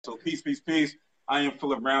So peace, peace, peace. I am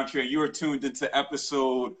Philip Roundtree, and you are tuned into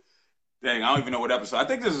episode. Dang, I don't even know what episode. I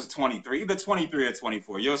think this is 23, either 23 or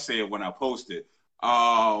 24. You'll see it when I post it.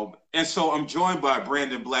 And so I'm joined by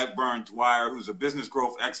Brandon Blackburn Dwyer, who's a business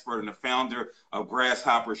growth expert and the founder of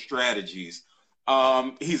Grasshopper Strategies.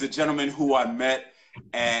 He's a gentleman who I met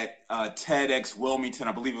at TEDx Wilmington.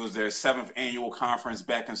 I believe it was their 7th annual conference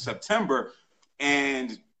back in September.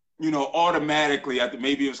 And, automatically, I think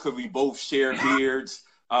maybe it was because we both share beards.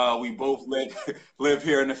 We both live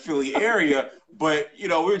here in the Philly area, but we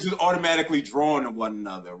were just automatically drawn to one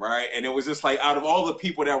another, right? And it was just like out of all the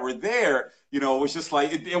people that were there, it was just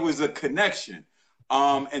like it was a connection.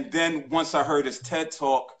 And then once I heard his TED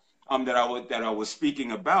talk that I was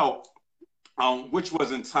speaking about, which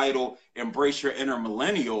was entitled "Embrace Your Inner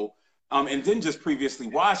Millennial," and then just previously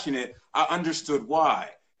watching it, I understood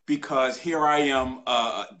why. Because here I am,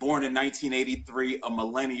 born in 1983, a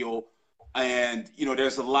millennial. And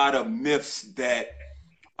there's a lot of myths that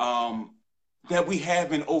that we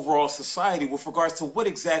have in overall society with regards to what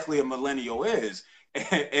exactly a millennial is.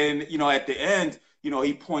 And at the end,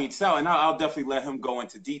 he points out, and I'll definitely let him go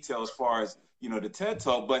into detail as far as the TED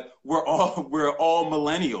Talk. But we're all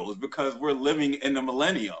millennials because we're living in the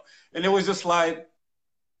millennium. And it was just like,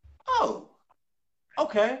 oh,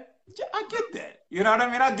 okay, I get that. You know what I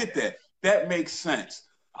mean? I get that. That makes sense.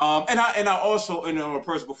 And I also, a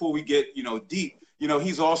person before we get deep,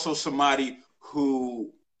 he's also somebody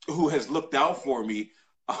who has looked out for me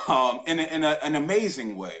in an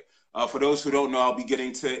amazing way. For those who don't know, I'll be getting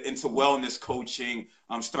into wellness coaching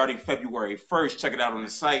starting February 1st. Check it out on the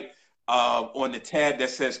site on the tab that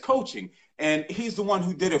says coaching, and he's the one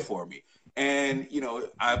who did it for me. And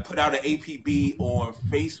I put out an APB on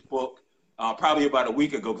Facebook probably about a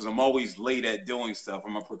week ago because I'm always late at doing stuff.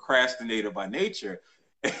 I'm a procrastinator by nature.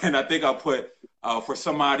 And I think I'll put for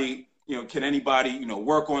somebody, can anybody,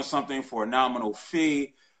 work on something for a nominal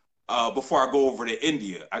fee before I go over to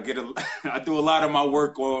India? I do a lot of my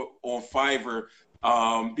work on Fiverr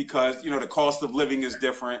because, the cost of living is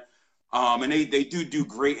different. And they do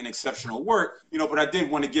great and exceptional work, but I did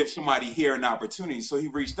want to give somebody here an opportunity. So he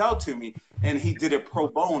reached out to me and he did it pro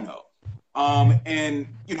bono. And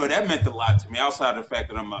that meant a lot to me outside of the fact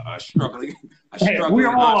that I'm a struggling. We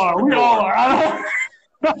all are.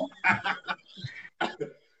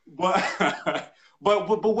 but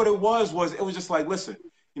what it was it was just like, listen,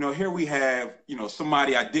 here we have,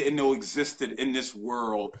 somebody I didn't know existed in this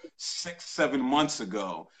world 6-7 months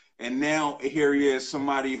ago. And now here he is,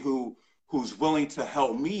 somebody who's willing to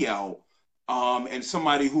help me out. And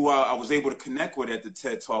somebody who I was able to connect with at the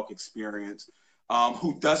TED Talk experience,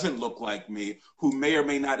 who doesn't look like me, who may or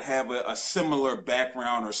may not have a similar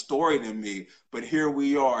background or story than me, but here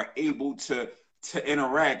we are able to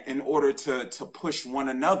interact in order to push one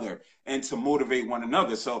another and to motivate one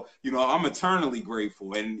another. So, I'm eternally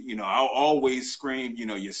grateful. And, I'll always scream,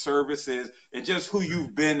 your services and just who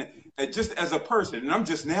you've been just as a person. And I'm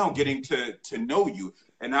just now getting to know you.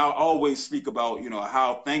 And I'll always speak about,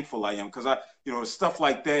 how thankful I am because stuff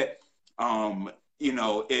like that,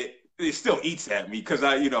 it still eats at me because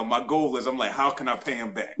my goal is I'm like, how can I pay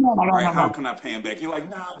him back? Right? How can I pay him back? You're like,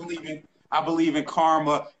 nah, I believe in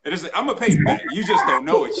karma. I'm gonna pay you back. You just don't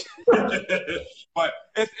know it. But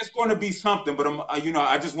it's going to be something. But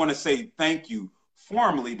I just want to say thank you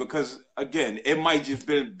formally because again, it might just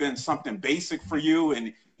been something basic for you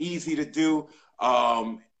and easy to do.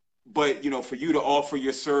 But for you to offer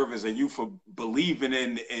your service and you for believing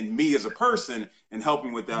in me as a person and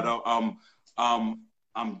helping with that,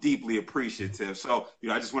 I'm deeply appreciative. So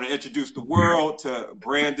I just want to introduce the world to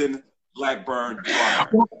Brandon Blackburn Dwyer.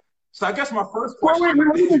 So I guess my first question. Wait,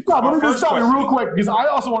 let me just stop you real quick because I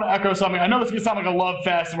also want to echo something. I know this is going to sound like a love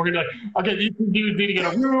fest and we're going to be like, okay, these dudes need to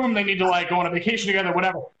get a room. They need to go on a vacation together,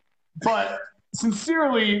 whatever. But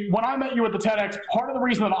sincerely, when I met you at the TEDx, part of the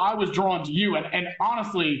reason that I was drawn to you, and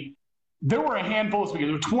honestly, there were a handful of speakers.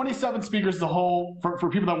 There were 27 speakers as a whole for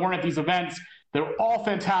people that weren't at these events. They were all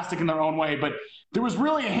fantastic in their own way, but there was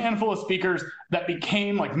really a handful of speakers that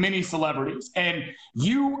became like mini celebrities. And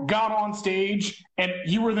you got on stage and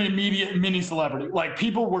you were the immediate mini celebrity. Like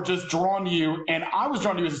people were just drawn to you. And I was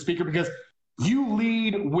drawn to you as a speaker because you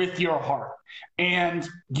lead with your heart. And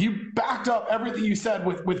you backed up everything you said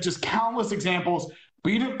with just countless examples,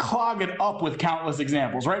 but you didn't clog it up with countless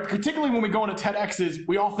examples, right? Particularly when we go into TEDx's,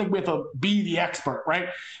 we all think we have to be the expert, right?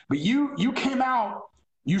 But you came out,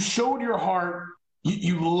 you showed your heart,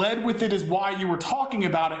 you led with it as why you were talking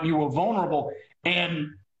about it, and you were vulnerable. And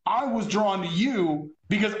I was drawn to you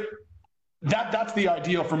because that's the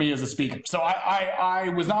ideal for me as a speaker. So I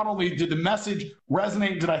was not only did the message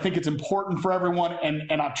resonate, did I think it's important for everyone,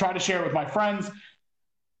 and I've tried to share it with my friends.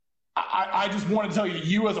 I just want to tell you,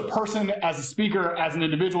 you as a person, as a speaker, as an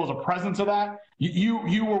individual, as a presence of that,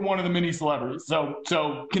 you were one of the mini celebrities.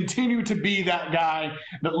 So continue to be that guy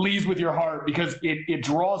that leads with your heart, because it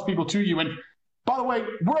draws people to you. And by the way,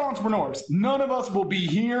 we're entrepreneurs. None of us will be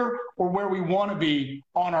here or where we want to be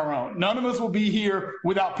on our own. None of us will be here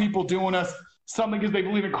without people doing us something because they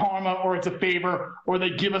believe in karma, or it's a favor, or they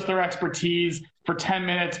give us their expertise for 10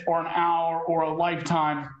 minutes or an hour or a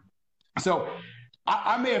lifetime. So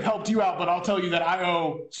I may have helped you out, but I'll tell you that I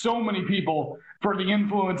owe so many people for the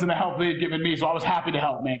influence and the help they've given me. So I was happy to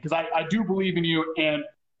help, man, because I do believe in you, and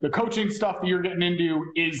the coaching stuff that you're getting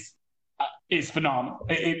into is phenomenal.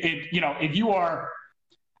 If you are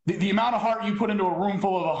the amount of heart you put into a room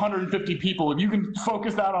full of 150 people, if you can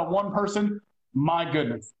focus that on one person, my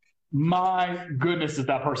goodness, is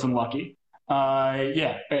that person lucky? So I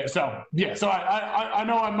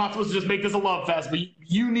know I'm not supposed to just make this a love fest, but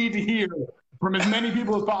you need to hear from as many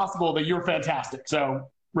people as possible that you're fantastic.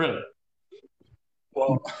 So really.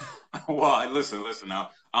 Well, listen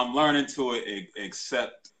now, I'm learning to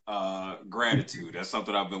accept gratitude. That's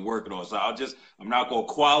something I've been working on. So I'm not going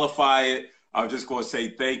to qualify it. I'm just going to say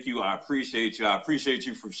thank you. I appreciate you. I appreciate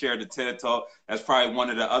you for sharing the TED Talk. That's probably one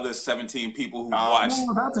of the other 17 people who watched.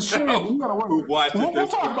 No, that's a shame. We'll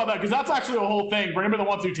talk about that, because that's actually a whole thing. For anybody that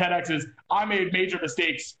wants to do TEDx's, I made major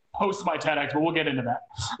mistakes post my TEDx, but we'll get into that.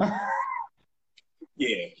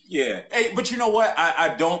 Yeah. Hey, but you know what?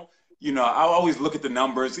 I don't, I always look at the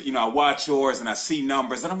numbers. I watch yours and I see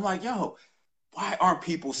numbers and I'm like, yo, why aren't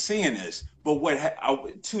people seeing this? But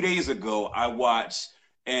 2 days ago, I watched,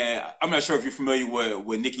 and I'm not sure if you're familiar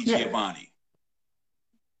with Nikki Giovanni.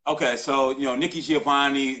 Okay, so, Nikki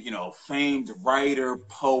Giovanni, famed writer,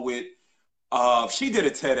 poet, she did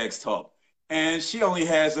a TEDx talk and she only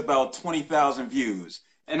has about 20,000 views.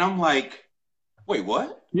 And I'm like, wait,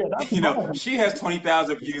 what? Yeah, that's she has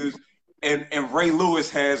 20,000 views and Ray Lewis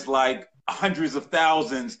has like hundreds of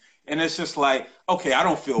thousands. And it's just like, okay, I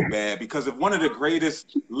don't feel bad, because if one of the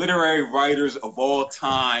greatest literary writers of all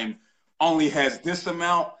time only has this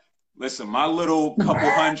amount, listen, my little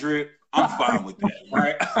couple hundred, I'm fine with that,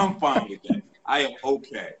 right? I'm fine with that. I am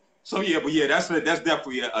okay. So that's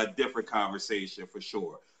definitely a different conversation for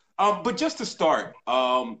sure. But just to start,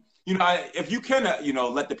 if you can,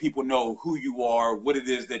 let the people know who you are, what it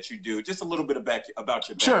is that you do, just a little bit about your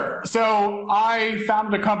background. Sure. So I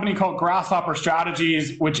founded a company called Grasshopper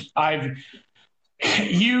Strategies, which I've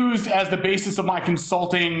used as the basis of my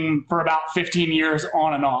consulting for about 15 years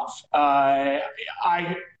on and off. I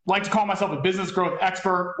like to call myself a business growth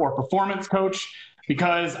expert or performance coach,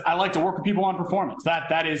 because I like to work with people on performance.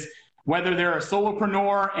 That is, whether they're a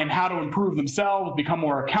solopreneur and how to improve themselves, become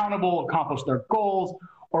more accountable, accomplish their goals,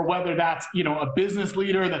 or whether that's, a business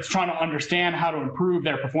leader that's trying to understand how to improve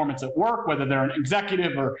their performance at work, whether they're an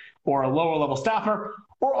executive or a lower level staffer,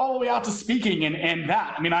 or all the way out to speaking and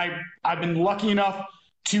that. I mean, I've been lucky enough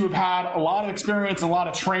to have had a lot of experience, a lot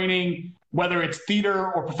of training, whether it's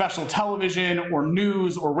theater or professional television or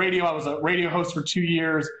news or radio. I was a radio host for 2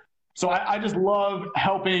 years. So I just love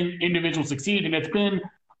helping individuals succeed. And it's been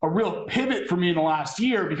a real pivot for me in the last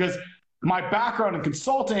year, because my background in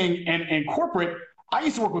consulting and corporate, I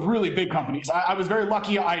used to work with really big companies. I was very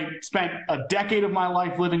lucky. I spent a decade of my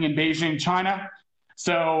life living in Beijing, China.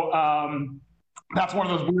 So that's one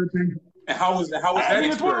of those weird things. And how was that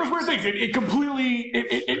experience? It's one of those weird things.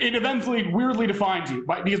 It eventually weirdly defines you.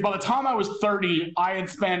 Because by the time I was 30, I had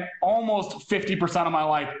spent almost 50% of my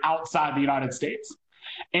life outside the United States.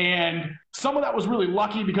 And some of that was really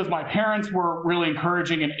lucky, because my parents were really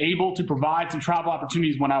encouraging and able to provide some travel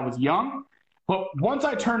opportunities when I was young. But once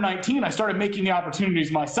I turned 19, I started making the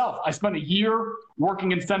opportunities myself. I spent a year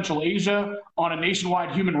working in Central Asia on a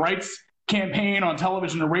nationwide human rights campaign on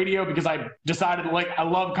television and radio, because I decided, I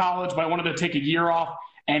love college, but I wanted to take a year off,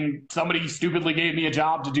 and somebody stupidly gave me a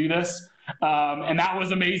job to do this. And that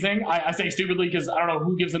was amazing. I say stupidly because I don't know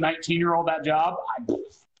who gives a 19-year-old that job.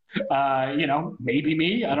 Maybe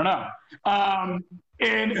me, I don't know.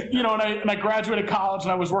 And I graduated college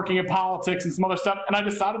and I was working in politics and some other stuff. And I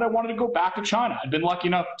decided I wanted to go back to China. I'd been lucky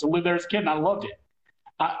enough to live there as a kid and I loved it.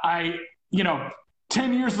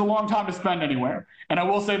 10 years is a long time to spend anywhere. And I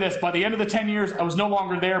will say this, by the end of the 10 years, I was no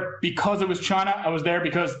longer there because it was China. I was there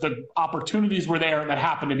because the opportunities were there that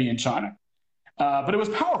happened to be in China. But it was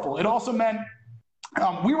powerful. It also meant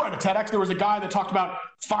we were at a TEDx. There was a guy that talked about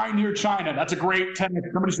find your China. That's a great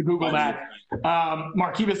TEDx. Somebody should Google that.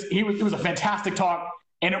 Mark, it was a fantastic talk.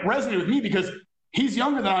 And it resonated with me because he's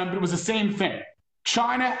younger than I am, but it was the same thing.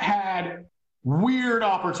 China had weird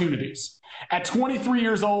opportunities. At 23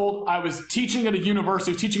 years old, I was teaching at a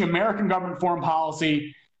university, teaching American government foreign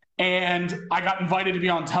policy. And I got invited to be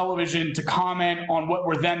on television to comment on what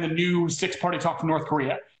were then the new six-party talk from North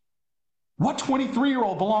Korea. What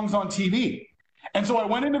 23-year-old belongs on TV? And so I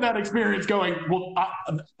went into that experience going, well,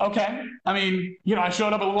 okay. I mean, I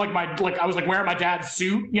showed up, I was like wearing my dad's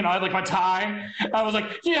suit, I had like my tie. I was like,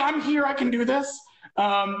 yeah, I'm here. I can do this.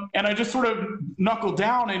 And I just sort of knuckled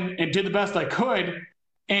down and did the best I could.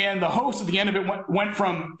 And the host at the end of it went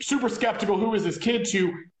from super skeptical, who is this kid,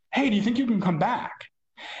 to, hey, do you think you can come back?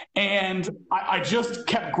 And I just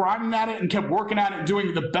kept grinding at it and kept working at it and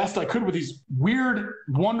doing the best I could with these weird,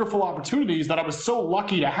 wonderful opportunities that I was so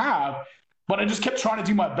lucky to have. But I just kept trying to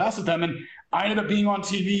do my best at them. And I ended up being on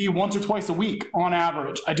TV once or twice a week on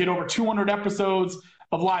average. I did over 200 episodes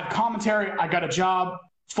of live commentary. I got a job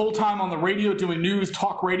full-time on the radio doing news,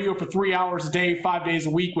 talk radio for 3 hours a day, 5 days a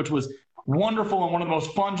week, which was wonderful and one of the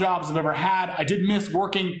most fun jobs I've ever had. I did miss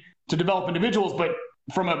working to develop individuals, but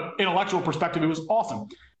from an intellectual perspective, it was awesome.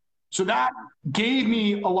 So that gave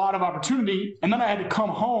me a lot of opportunity. And then I had to come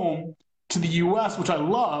home to the US, which I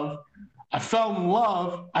love. I fell in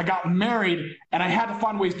love, I got married, and I had to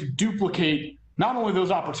find ways to duplicate not only those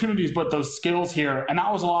opportunities, but those skills here. And that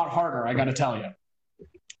was a lot harder, I got to tell you.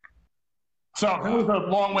 So it was a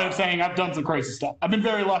long way of saying I've done some crazy stuff. I've been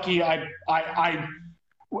very lucky. I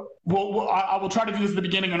will try to do this at the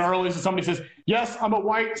beginning and early. So somebody says, yes, I'm a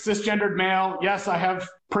white cisgendered male. Yes, I have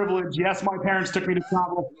privilege. Yes, my parents took me to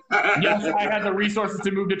travel. Yes, I had the resources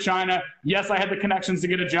to move to China. Yes, I had the connections to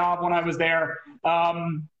get a job when I was there.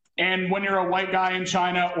 And when you're a white guy in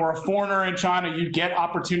China or a foreigner in China, you get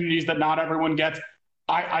opportunities that not everyone gets.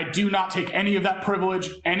 I do not take any of that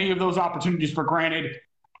privilege, any of those opportunities for granted.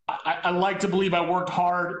 I like to believe I worked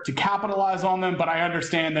hard to capitalize on them, but I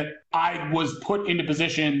understand that I was put into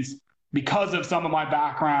positions because of some of my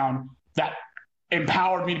background that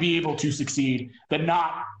empowered me to be able to succeed, that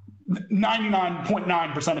not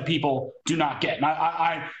 99.9% of people do not get. And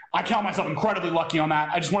I count myself incredibly lucky on that.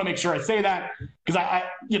 I just want to make sure I say that because I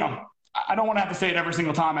don't want to have to say it every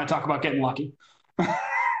single time I talk about getting lucky.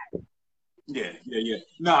 Yeah.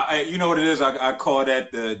 No, you know what it is? I call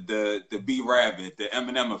that the B Rabbit, the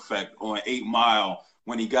Eminem effect on 8 Mile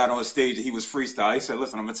when he got on stage and he was freestyle. He said,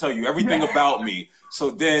 listen, I'm going to tell you everything about me. So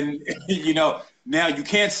then, now you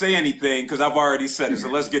can't say anything because I've already said it. So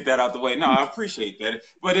let's get that out the way. No, I appreciate that.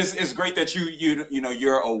 But it's great that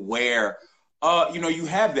you're aware. You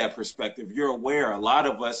have that perspective. You're aware. A lot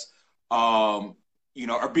of us, are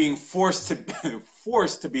being forced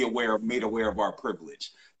to be made aware of our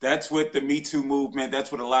privilege. That's what the Me Too movement,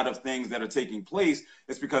 that's what a lot of things that are taking place.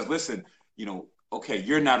 It's because, listen, okay,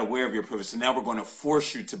 you're not aware of your privilege. So now we're going to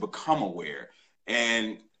force you to become aware.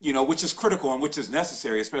 And, which is critical and which is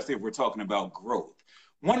necessary, especially if we're talking about growth.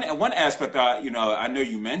 One aspect, I know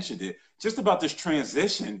you mentioned it, just about this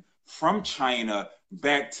transition from China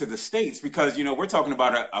back to the States, because, we're talking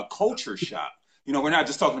about a culture shock. We're not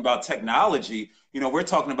just talking about technology. We're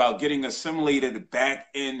talking about getting assimilated back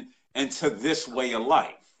into this way of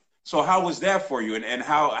life. So how was that for you, and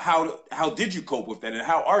how did you cope with that, and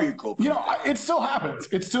how are you coping? It still happens.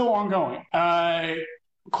 It's still ongoing.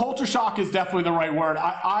 Culture shock is definitely the right word.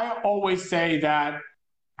 I always say that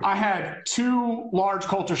I had 2 large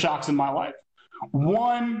culture shocks in my life.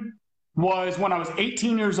 One was when I was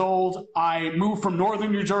 18 years old. I moved from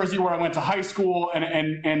northern New Jersey, where I went to high school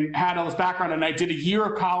and had all this background, and I did a year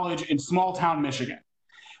of college in small town Michigan.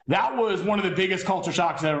 That was one of the biggest culture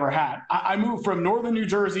shocks I've ever had. I moved from northern New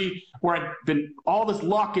Jersey, where I'd been all this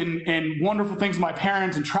luck and wonderful things with my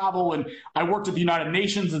parents and travel, and I worked at the United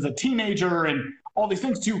Nations as a teenager and all these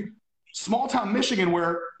things, to small town Michigan,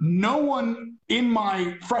 where no one in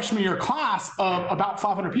my freshman year class of about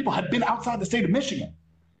 500 people had been outside the state of Michigan.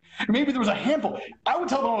 Maybe there was a handful. I would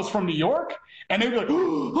tell them I was from New York, and they'd be like,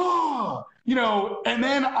 oh, and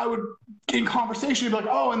then I would, in conversation, be like,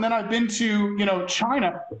 oh, and then I've been to,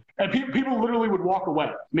 China. And people literally would walk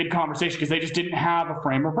away mid-conversation because they just didn't have a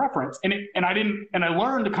frame of reference. And I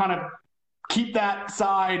learned to kind of keep that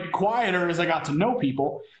side quieter as I got to know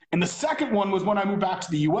people. And the second one was when I moved back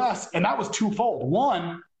to the US, and that was twofold.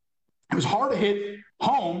 One, it was hard to hit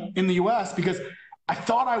home in the US because I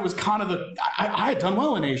thought I was kind of I had done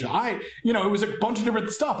well in Asia. It was a bunch of different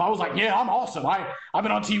stuff. I was like, yeah, I'm awesome. I've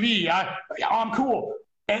been on TV. I'm cool.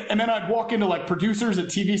 And then I'd walk into like producers at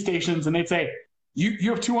TV stations, and they'd say,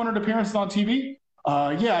 you have 200 appearances on TV?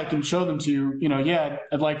 Yeah, I can show them to you. Yeah,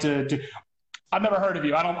 I'd like to do. I've never heard of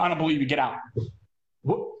you. I don't believe you. Get out.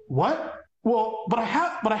 What? Well, but I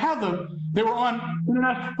have them. They were on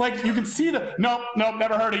internet. Like, you can see them. Nope,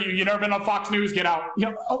 never heard of you. You've never been on Fox News. Get out.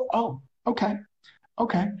 Oh, okay.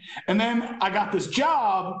 okay. And then I got this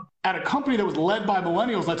job at a company that was led by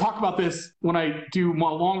millennials. I talk about this when I do my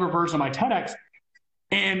longer version of my TEDx.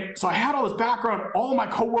 And so I had all this background. All of my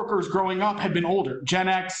coworkers growing up had been older, Gen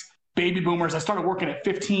X, baby boomers. I started working at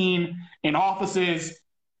 15 in offices.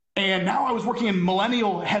 And now I was working in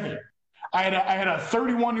millennial heaven. I had a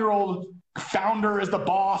 31-year-old founder as the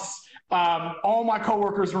boss. All my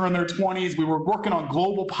coworkers were in their 20s. We were working on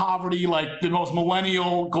global poverty, like the most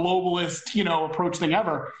millennial globalist, approach thing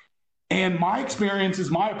ever. And my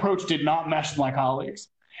experiences, my approach did not mesh with my colleagues.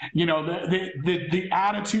 The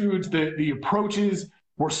attitudes, the approaches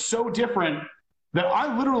were so different that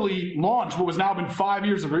I literally launched what has now been 5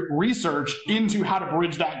 years of research into how to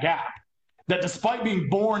bridge that gap. That despite being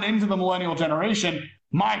born into the millennial generation,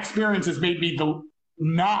 my experiences made me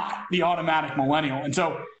not the automatic millennial. And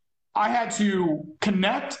so I had to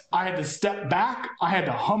connect. I had to step back. I had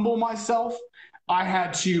to humble myself. I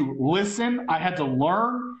had to listen. I had to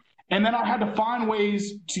learn. And then I had to find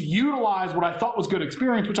ways to utilize what I thought was good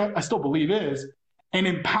experience, which I still believe is, and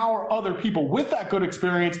empower other people with that good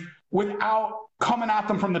experience without coming at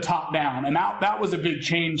them from the top down. And that was a big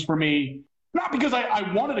change for me, not because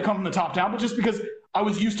I wanted to come from the top down, but just because I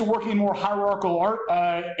was used to working in more hierarchical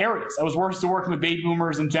areas. I was used to working with baby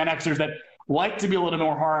boomers and Gen Xers that like to be a little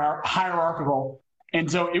more hierarchical. And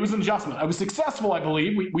so it was an adjustment. I was successful, I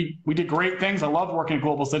believe. We did great things. I loved working at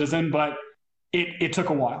Global Citizen, but it took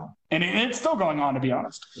a while. And it's still going on, to be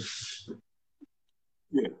honest.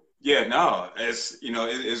 Yeah, no,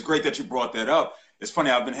 it's great that you brought that up. It's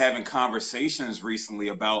funny, I've been having conversations recently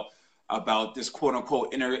about this quote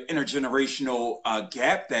unquote intergenerational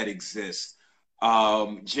gap that exists.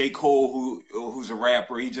 J. Cole, who's a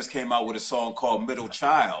rapper, he just came out with a song called Middle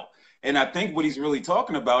Child. And I think what he's really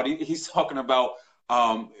talking about, he's talking about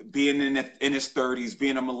being in his 30s,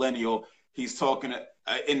 being a millennial. He's talking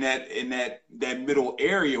in that middle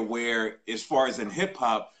area where, as far as in hip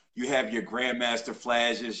hop, you have your Grandmaster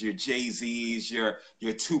Flashes, your Jay-Z's, your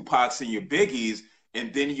Tupacs, and your Biggies,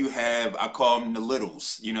 and then you have, I call them the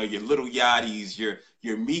littles, your Little Yachty's, your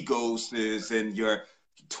Migoses, and your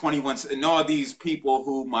 21, and all these people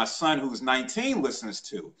who my son, who's 19, listens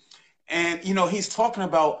to. And, he's talking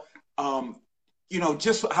about,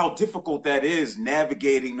 just how difficult that is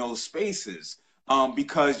navigating those spaces,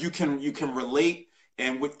 because you can relate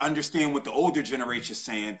and understand what the older generation is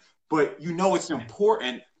saying, but it's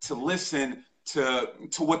important to listen to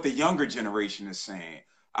what the younger generation is saying.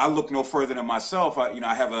 I look no further than myself.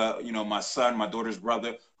 I have my son, my daughter's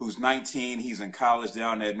brother, who's 19. He's in college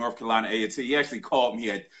down at North Carolina A&T. He actually called me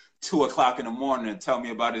at 2:00 in the morning and tell me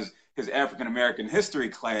about his African American history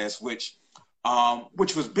class, which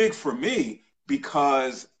was big for me,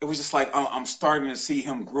 because it was just like, I'm starting to see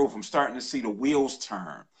him grow. I'm starting to see the wheels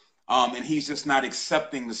turn. And he's just not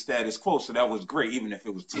accepting the status quo. So that was great, even if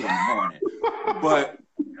it was 2 in the morning. But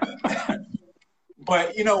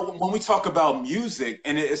when we talk about music,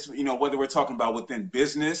 and it's, whether we're talking about within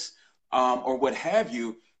business or what have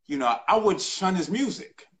you, I would shun his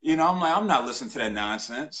music. I'm like, I'm not listening to that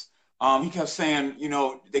nonsense. He kept saying,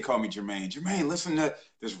 they call me Jermaine. Jermaine, listen to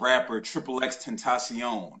this rapper, Triple X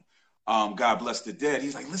Tentacion. God bless the dead.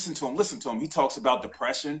 He's like, listen to him. He talks about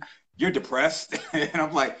depression. You're depressed. And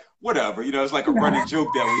I'm like, whatever. It's like a running joke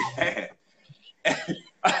that we had.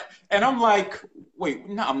 And I'm like, wait,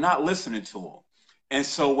 no, I'm not listening to him. And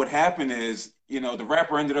so what happened is, the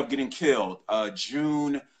rapper ended up getting killed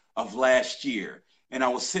June of last year. And I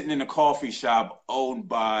was sitting in a coffee shop owned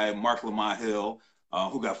by Mark Lamont Hill,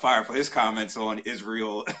 who got fired for his comments on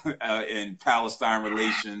Israel and Palestine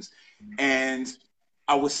relations. And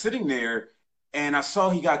I was sitting there and I saw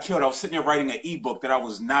he got killed. I was sitting there writing an ebook that I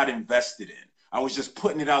was not invested in. I was just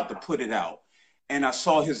putting it out to put it out. And I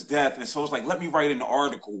saw his death. And so I was like, let me write an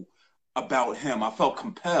article about him. I felt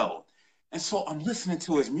compelled. And so I'm listening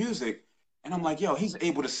to his music and I'm like, yo, he's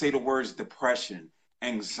able to say the words depression,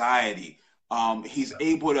 anxiety. He's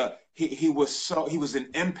able to, he was an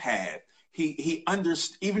empath. He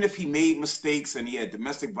understood, even if he made mistakes and he had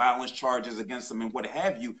domestic violence charges against him and what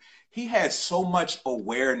have you, he had so much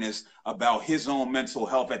awareness about his own mental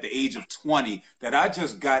health at the age of 20 that I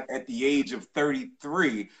just got at the age of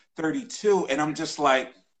 33, 32. And I'm just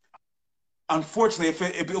like, unfortunately,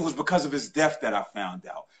 if it was because of his death that I found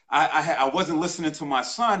out. I wasn't listening to my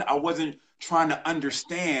son. I wasn't trying to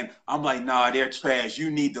understand. I'm like, nah, they're trash. You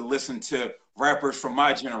need to listen to rappers from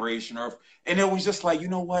my generation. And it was just like, you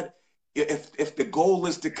know what? If the goal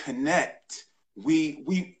is to connect,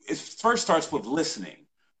 it first starts with listening,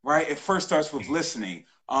 right? It first starts with listening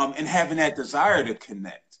and having that desire to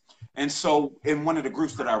connect. And so in one of the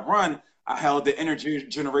groups that I run, I held the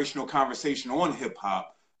intergenerational conversation on hip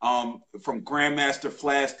hop from Grandmaster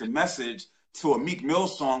Flash The Message to a Meek Mill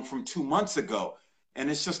song from 2 months ago. And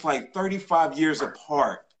it's just like 35 years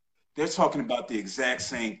apart. They're talking about the exact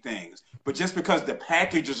same things. But just because the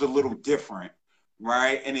package is a little different,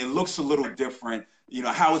 right? And it looks a little different, you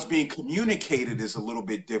know, how it's being communicated is a little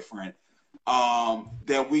bit different.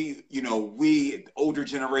 That we, you know, we older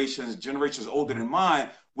generations older than mine,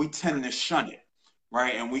 we tend to shun it,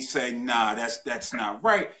 right? And we say, nah, that's not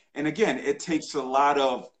right. And again, it takes a lot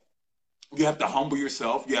of, you have to humble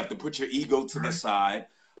yourself, you have to put your ego to the side,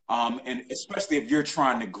 and especially if you're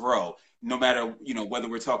trying to grow, no matter, you know, whether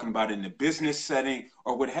we're talking about in the business setting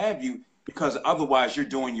or what have you, because otherwise you're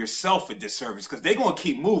doing yourself a disservice because they're going to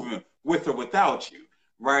keep moving with or without you,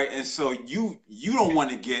 right? And so you don't want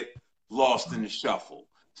to get lost in the shuffle.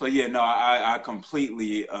 So yeah, no, I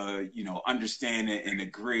completely you know, understand it and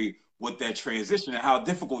agree with that transition and how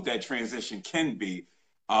difficult that transition can be.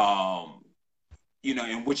 You know,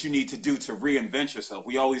 and what you need to do to reinvent yourself.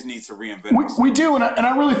 We always need to reinvent ourselves. We do, and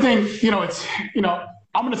I really think, you know, it's, you know,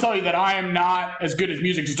 I'm going to tell you that I am not as good as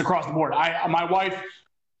music just across the board. My wife,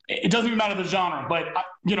 it doesn't even matter the genre, but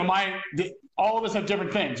you know, all of us have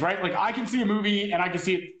different things, right? Like I can see a movie and I can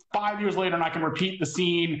see it 5 years later and I can repeat the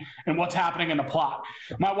scene and what's happening in the plot.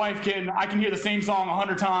 My wife I can hear the same song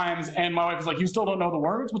 100 times and my wife is like, you still don't know the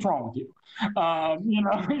words? What's wrong with you? You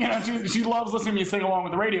know, she loves listening to me sing along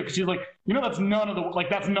with the radio because she's like, you know, that's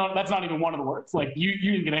not even one of the words. Like you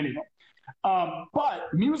didn't get anything.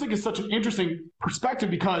 But music is such an interesting perspective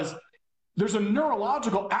because there's a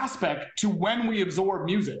neurological aspect to when we absorb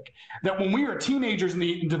music, that when we are teenagers in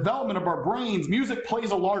the development of our brains, music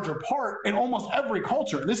plays a larger part in almost every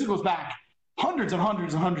culture. This goes back hundreds and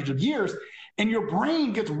hundreds and hundreds of years, and your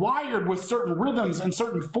brain gets wired with certain rhythms and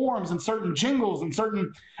certain forms and certain jingles and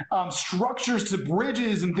certain structures to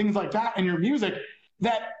bridges and things like that in your music,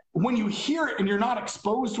 that when you hear it and you're not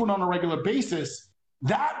exposed to it on a regular basis,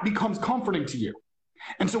 that becomes comforting to you.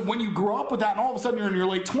 And so when you grow up with that and all of a sudden you're in your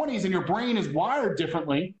late 20s and your brain is wired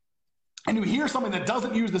differently, and you hear something that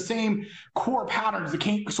doesn't use the same core patterns,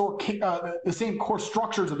 the same core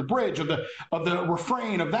structures of the bridge, of the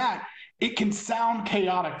refrain, of that, it can sound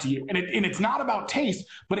chaotic to you. And it's not about taste,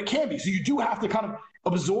 but it can be. So you do have to kind of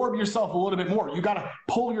absorb yourself a little bit more. You got to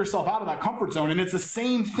pull yourself out of that comfort zone. And it's the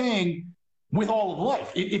same thing with all of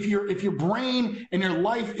life. If your brain and your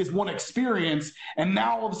life is one experience and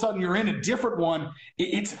now all of a sudden you're in a different one,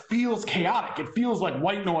 it feels chaotic. It feels like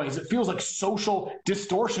white noise. It feels like social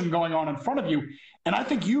distortion going on in front of you. And I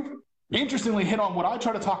think you've interestingly hit on what I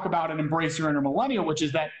try to talk about and Embrace Your Inner Millennial, which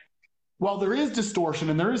is that while there is distortion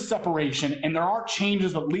and there is separation and there are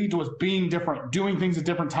changes that lead to us being different, doing things at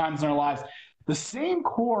different times in our lives, the same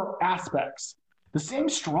core aspects, the same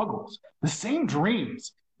struggles, the same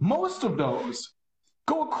dreams, most of those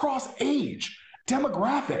go across age,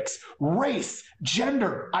 demographics, race,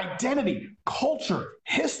 gender, identity, culture,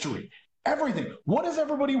 history, everything. What does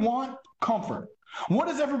everybody want? Comfort. What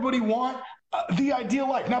does everybody want? The ideal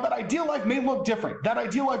life. Now, that ideal life may look different. That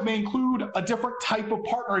ideal life may include a different type of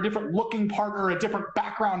partner, a different looking partner, a different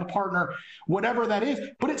background partner, whatever that is,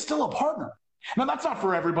 but it's still a partner. Now, that's not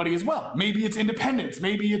for everybody as well. Maybe it's independence.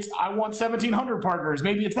 Maybe it's, I want 1,700 partners.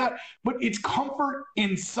 Maybe it's that. But it's comfort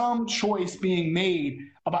in some choice being made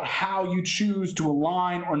about how you choose to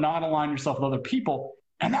align or not align yourself with other people.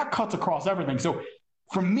 And that cuts across everything. So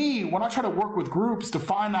for me, when I try to work with groups to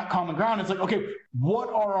find that common ground, it's like, okay, what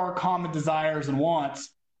are our common desires and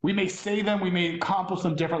wants? We may say them, we may accomplish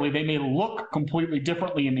them differently. They may look completely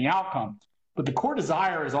differently in the outcome. But the core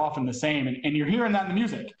desire is often the same. And you're hearing that in the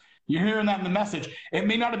music. You're hearing that in the message. It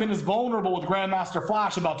may not have been as vulnerable with Grandmaster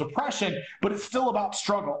Flash about depression, but it's still about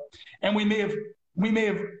struggle. And we may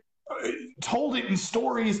have told it in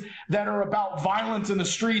stories that are about violence in the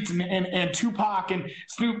streets and Tupac and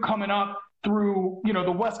Snoop coming up through, you know,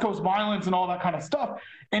 the West Coast violence and all that kind of stuff.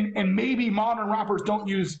 And maybe modern rappers don't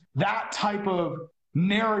use that type of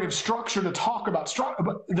narrative structure to talk about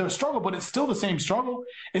the struggle, but it's still the same struggle.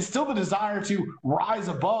 It's still the desire to rise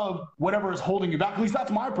above whatever is holding you back. At least that's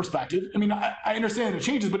my perspective. I mean, I understand it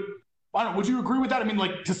changes, but I don't know, would you agree with that? I mean,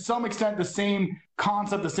 like, to some extent, the same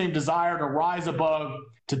concept, the same desire to rise above,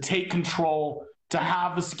 to take control, to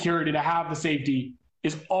have the security, to have the safety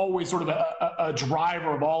is always sort of a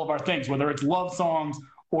driver of all of our things, whether it's love songs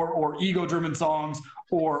or ego-driven songs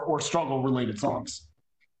or struggle-related songs.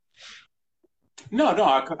 No,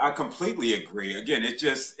 I completely agree. Again, it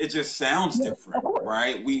just sounds different,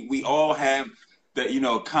 right? We all have the, you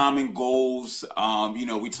know, common goals. You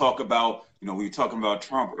know, we talk about, you know, we were talking about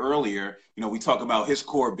Trump earlier. You know, we talk about his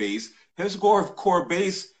core base. His core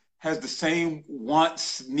base has the same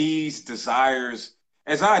wants, needs, desires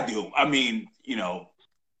as I do. I mean, you know,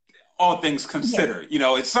 all things considered. You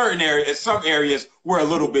know, in some areas, we're a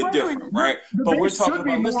little bit different, right? But we're talking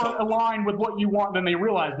about more aligned with what you want than they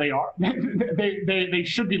realize they are. they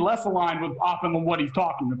should be less aligned with often than what he's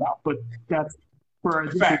talking about. But that's for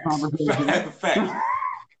a different conversation.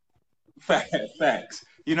 Facts.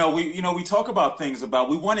 You know, we talk about things about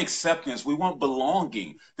we want acceptance, we want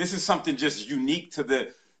belonging. This is something just unique to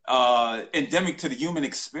the endemic to the human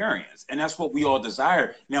experience, and that's what we all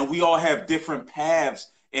desire. Now, we all have different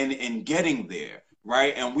paths in getting there,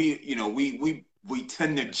 right? And we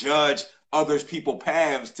tend to judge others people's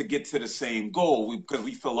paths to get to the same goal because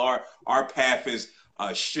we feel our path is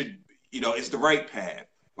is the right path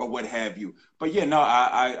or what have you. But yeah, no,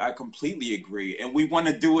 I completely agree, and we want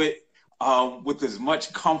to do it with as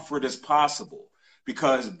much comfort as possible,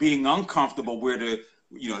 because being uncomfortable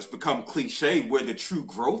it's become cliche where the true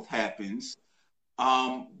growth happens.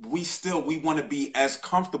 We want to be as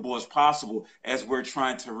comfortable as possible as we're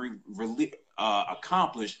trying to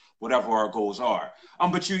accomplish whatever our goals are.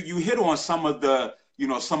 But you hit on some of the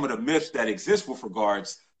myths that exist with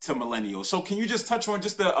regards to millennials. So can you just touch on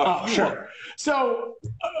just a few? Sure. So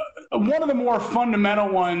one of the more fundamental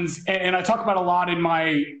ones, and I talk about a lot in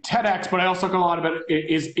my TEDx, but I also talk a lot about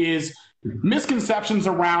it, is misconceptions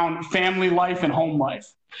around family life and home life.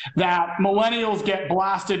 That millennials get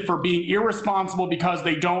blasted for being irresponsible because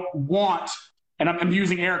they don't want, and I'm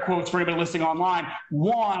using air quotes for anybody listening online,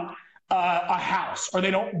 want a house, or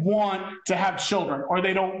they don't want to have children, or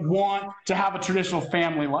they don't want to have a traditional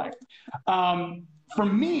family life. For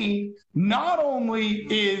me, not only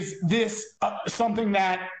is this something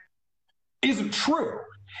that isn't true,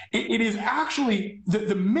 it is actually,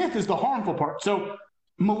 the myth is the harmful part. So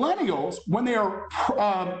millennials, when they are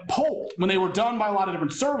polled, when they were done by a lot of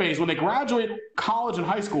different surveys, when they graduate college and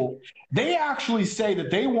high school, they actually say that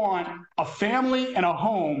they want a family and a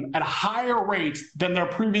home at higher rates than their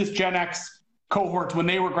previous Gen X cohorts when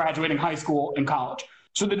they were graduating high school and college.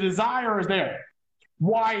 So the desire is there.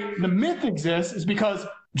 Why the myth exists is because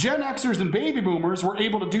Gen Xers and baby boomers were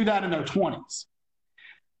able to do that in their 20s.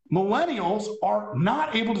 Millennials are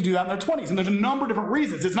not able to do that in their 20s. And there's a number of different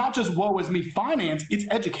reasons. It's not just woe is me finance, it's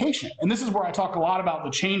education. And this is where I talk a lot about the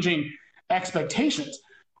changing expectations.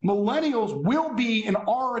 Millennials will be and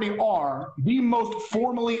already are the most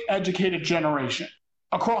formally educated generation.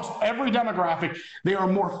 Across every demographic, they are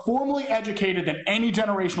more formally educated than any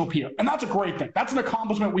generational peer. And that's a great thing. That's an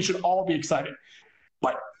accomplishment we should all be excited.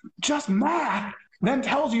 But just math then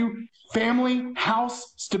tells you family,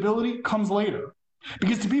 house, stability comes later.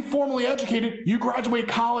 Because to be formally educated, you graduate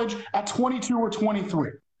college at 22 or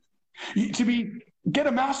 23. Get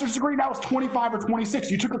a master's degree, now it's 25 or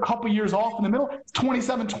 26. You took a couple years off in the middle, it's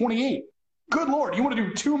 27, 28. Good Lord, you want to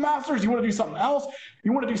do 2 masters? You want to do something else?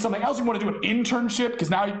 You want to do something else? You want to do an internship?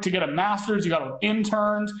 Because now to get a master's, you got to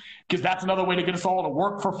interns, because that's another way to get us all to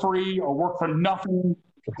work for free or work for nothing.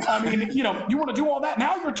 I mean, you want to do all that.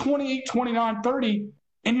 Now you're 28, 29, 30,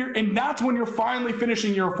 and that's when you're finally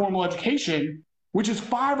finishing your formal education, which is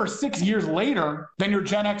 5 or 6 years later than your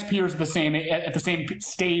Gen X peers at the same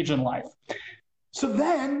stage in life. So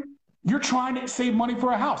then you're trying to save money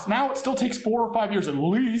for a house. Now it still takes 4 or 5 years at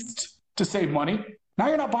least to save money. Now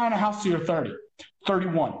you're not buying a house till you're 30,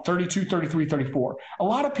 31, 32, 33, 34. A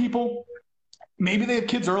lot of people, maybe they have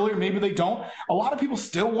kids earlier, maybe they don't. A lot of people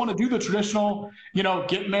still want to do the traditional,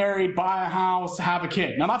 get married, buy a house, have a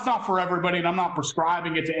kid. Now that's not for everybody, and I'm not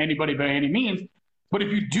prescribing it to anybody by any means. But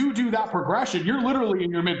if you do that progression, you're literally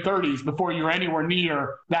in your mid-30s before you're anywhere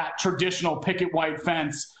near that traditional picket white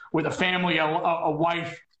fence with a family, a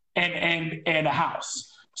wife, and a house.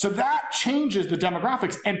 So that changes the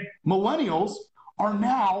demographics. And millennials are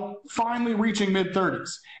now finally reaching mid-30s.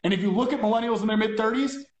 And if you look at millennials in their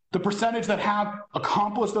mid-30s, the percentage that have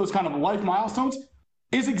accomplished those kind of life milestones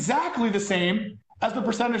is exactly the same as the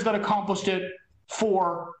percentage that accomplished it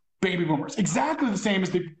for baby boomers. Exactly the same as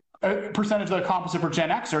the percentage that accomplished it for Gen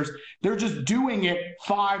Xers. They're just doing it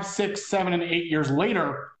 5, 6, 7, and 8 years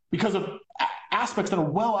later because of aspects that are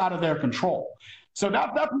well out of their control. So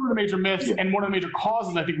that's one of the major myths and one of the major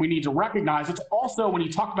causes I think we need to recognize. It's also, when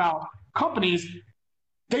you talk about companies,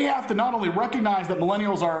 they have to not only recognize that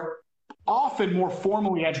millennials are often more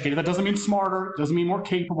formally educated. That doesn't mean smarter, doesn't mean more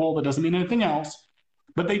capable, that doesn't mean anything else.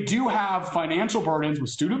 But they do have financial burdens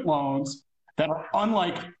with student loans that are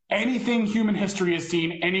unlike anything human history has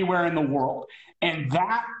seen anywhere in the world. And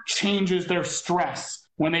that changes their stress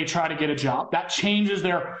when they try to get a job. That changes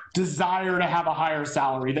their desire to have a higher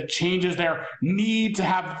salary. That changes their need to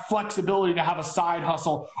have flexibility to have a side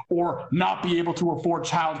hustle or not be able to afford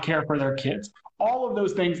childcare for their kids. All of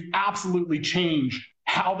those things absolutely change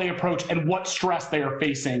how they approach and what stress they are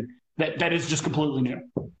facing that is just completely new.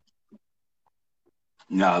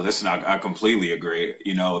 No, listen, I completely agree.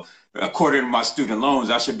 You know, according to my student loans,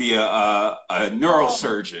 I should be a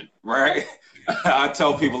neurosurgeon, right? I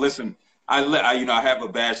tell people, listen, you know, I have a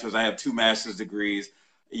bachelor's, I have two master's degrees.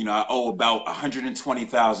 You know, I owe about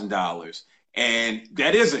 $120,000, and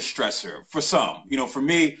that is a stressor for some. You know, for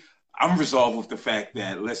me, I'm resolved with the fact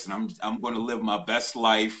that, listen, I'm going to live my best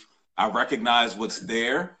life. I recognize what's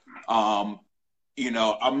there. Um, you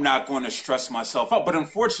know, I'm not going to stress myself out. But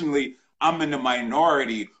unfortunately, I'm in the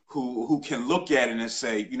minority who can look at it and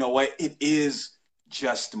say, you know what, it is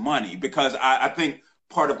just money. Because I think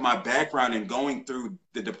part of my background in going through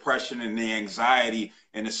the depression and the anxiety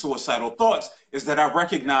and the suicidal thoughts is that I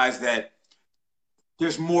recognize that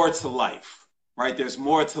there's more to life, right? There's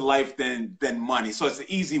more to life than money. So it's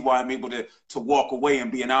easy why I'm able to walk away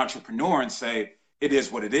and be an entrepreneur and say it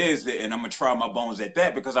is what it is, and I'm gonna try my bones at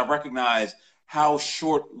that because I recognize how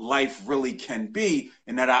short life really can be,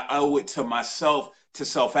 and that I owe it to myself to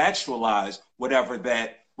self-actualize whatever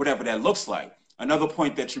that looks like. Another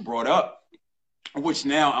point that you brought up, which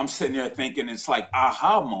now I'm sitting there thinking it's like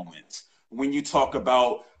aha moments when you talk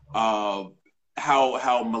about how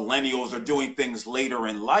millennials are doing things later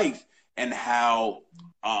in life and how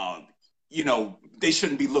you know they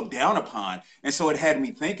shouldn't be looked down upon. And so it had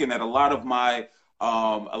me thinking that a lot of my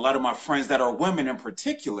friends that are women in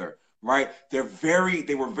particular, right?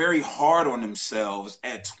 They were very hard on themselves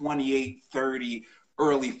at 28, 30,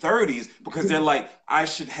 early 30s because they're like, I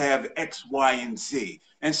should have X, Y, and Z.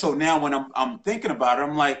 And so now when I'm thinking about it,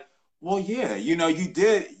 I'm like, well, yeah, you know, you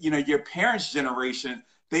did, you know, your parents' generation,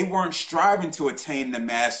 they weren't striving to attain the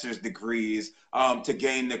master's degrees, to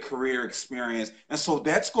gain the career experience. And so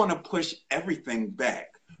that's going to push everything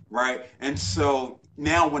back, right? And so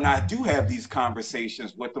now when I do have these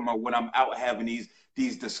conversations with them or when I'm out having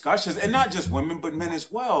these discussions, and not just women, but men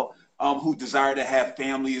as well, who desire to have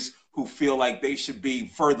families, who feel like they should be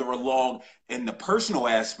further along in the personal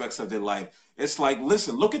aspects of their life. It's like,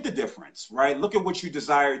 listen, look at the difference, right? Look at what you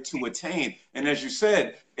desire to attain. And as you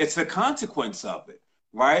said, it's a consequence of it,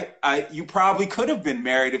 right? You probably could have been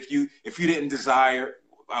married if you didn't desire,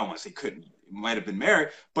 I don't want to say couldn't, you might have been married,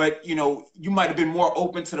 but you know, you might have been more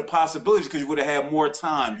open to the possibilities because you would have had more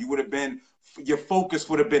time. You would have been, your focus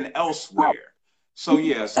would have been elsewhere. So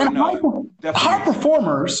yeah, so and no, high definitely.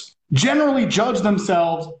 performers generally judge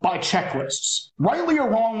themselves by checklists. Rightly or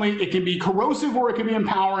wrongly, it can be corrosive or it can be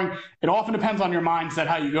empowering. It often depends on your mindset,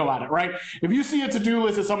 how you go at it, right? If you see a to-do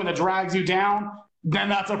list as something that drags you down, then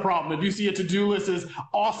that's a problem. If you see a to-do list as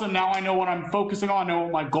awesome, now I know what I'm focusing on, I know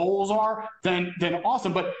what my goals are, then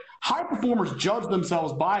awesome. But high performers judge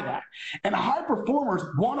themselves by that. And high performers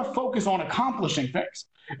want to focus on accomplishing things.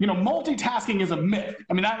 You know, multitasking is a myth.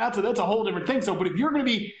 I mean, that's a whole different thing. So, but if you're going to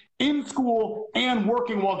be in school and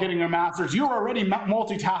working while getting your master's, you're already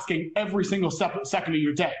multitasking every single second of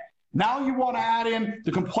your day. Now you want to add in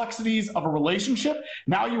the complexities of a relationship.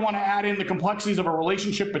 Now you want to add in the complexities of a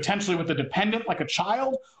relationship potentially with a dependent like a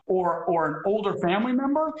child or an older family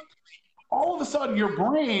member. All of a sudden your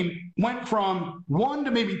brain went from one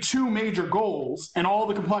to maybe two major goals and all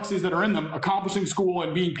the complexities that are in them, accomplishing school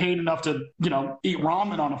and being paid enough to, you know, eat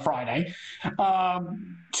ramen on a Friday,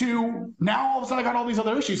 to now all of a sudden I got all these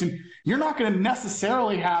other issues. And you're not going to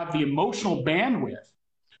necessarily have the emotional bandwidth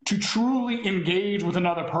to truly engage with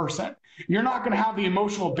another person. You're not going to have the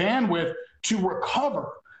emotional bandwidth to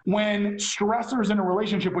recover when stressors in a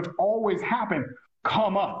relationship, which always happen,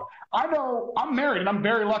 come up. I know I'm married and I'm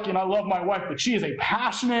very lucky and I love my wife, but she is a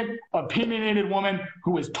passionate, opinionated woman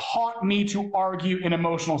who has taught me to argue in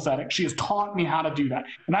emotional settings. She has taught me how to do that.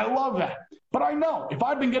 And I love that. But I know if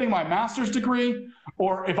I'd been getting my master's degree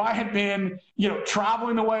or if I had been, you know,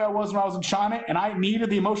 traveling the way I was when I was in China and I needed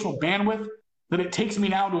the emotional bandwidth that it takes me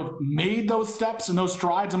now to have made those steps and those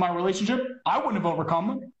strides in my relationship, I wouldn't have overcome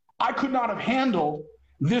them. I could not have handled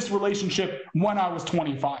this relationship when I was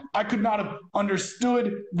 25. I could not have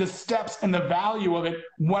understood the steps and the value of it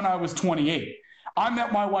when I was 28. I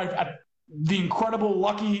met my wife at the incredible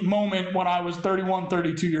lucky moment when I was 31,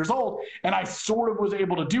 32 years old, and I sort of was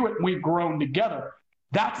able to do it, and we've grown together.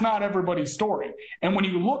 That's not everybody's story. And when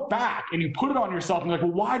you look back and you put it on yourself and you're like,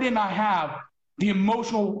 well, why didn't I have the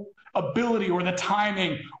emotional ability or the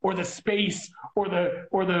timing or the space or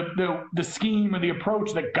the scheme or the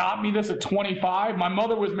approach that got me this at 25. My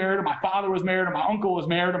mother was married or my father was married or my uncle was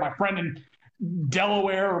married or my friend in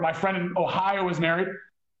Delaware or my friend in Ohio was married.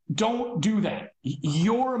 Don't do that.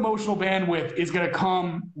 Your emotional bandwidth is going to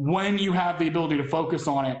come when you have the ability to focus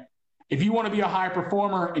on it. If you want to be a high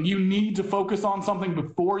performer and you need to focus on something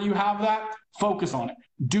before you have that, focus on it.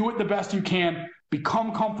 Do it the best you can.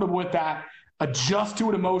 Become comfortable with that. Adjust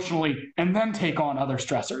to it emotionally, and then take on other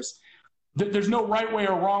stressors. there's no right way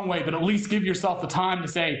or wrong way, but at least give yourself the time to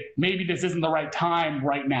say, maybe this isn't the right time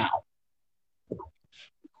right now.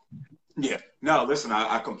 Yeah, no, listen,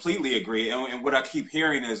 I completely agree. And what I keep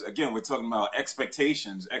hearing is, again, we're talking about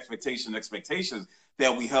expectations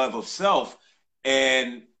that we have of self.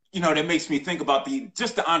 And, that makes me think about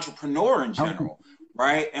just the entrepreneur in general,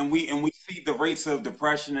 right? And we see the rates of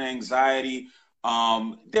depression and anxiety.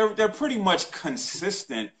 They're pretty much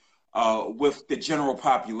consistent with the general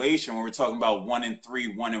population when we're talking about 1 in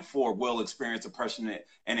 3, 1 in 4 will experience depression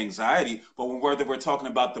and anxiety. But whether we're talking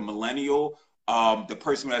about the millennial, the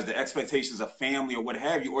person who has the expectations of family or what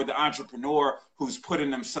have you, or the entrepreneur who's putting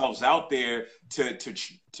themselves out there to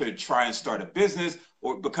try and start a business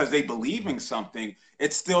or because they believe in something,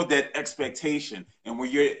 it's still that expectation. And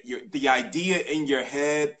when the idea in your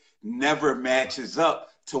head never matches up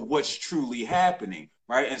to what's truly happening,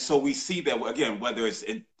 right? And so we see that, again, whether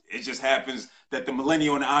it just happens that the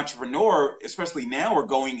millennial and the entrepreneur, especially now,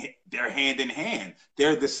 they're hand in hand.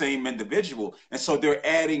 They're the same individual. And so they're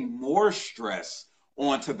adding more stress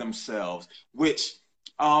onto themselves, which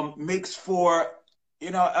makes for,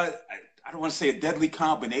 I don't want to say a deadly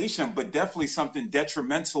combination, but definitely something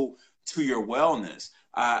detrimental to your wellness.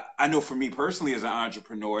 I know for me personally as an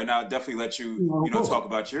entrepreneur, and I'll definitely let you, talk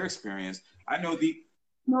about your experience. I know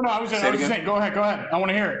No, I was just saying, go ahead. I want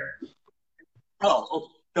to hear it. Oh, okay.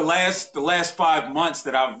 The last 5 months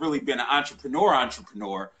that I've really been an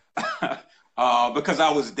entrepreneur, because I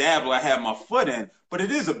was dabbling, I had my foot in. But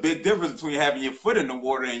it is a big difference between having your foot in the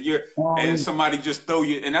water and somebody just throw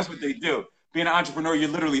you, and that's what they do. Being an entrepreneur, you're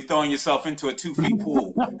literally throwing yourself into a 2-foot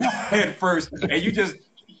pool head first, and you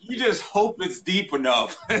just hope it's deep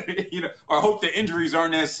enough, or hope the injuries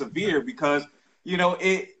aren't as severe because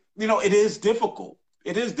it is difficult.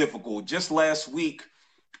 It is difficult. Just last week,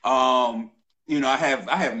 I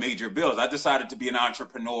have major bills. I decided to be an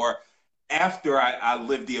entrepreneur after I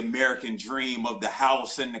lived the American dream of the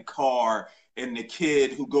house and the car and the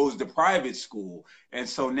kid who goes to private school. And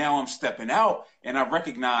so now I'm stepping out and I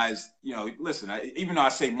recognize, listen, even though I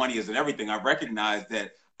say money isn't everything, I recognize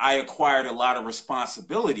that I acquired a lot of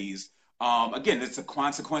responsibilities. Again, it's a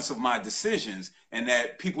consequence of my decisions and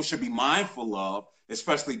that people should be mindful of,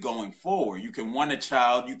 especially going forward. You can want a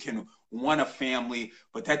child, you can want a family,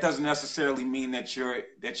 but that doesn't necessarily mean that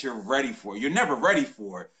you're ready for it. You're never ready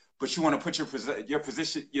for it, but you want to put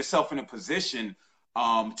yourself in a position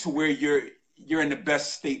to where you're in the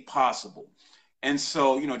best state possible. And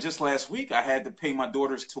so, just last week I had to pay my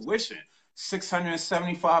daughter's tuition,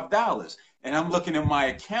 $675, and I'm looking at my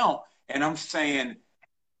account and I'm saying,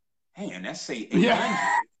 "Man, that's say 800,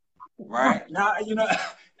 yeah. Right now."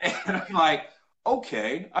 And I'm like,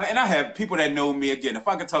 okay. And I have people that know me. Again, if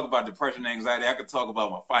I could talk about depression and anxiety, I could talk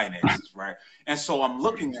about my finances, right? And so I'm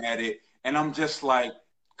looking at it and I'm just like,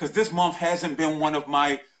 because this month hasn't been one of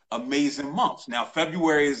my amazing months. Now,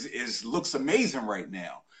 February looks amazing right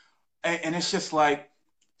now. And it's just like,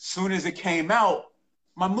 soon as it came out,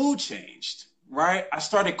 my mood changed, right? I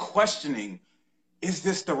started questioning, is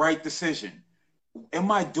this the right decision?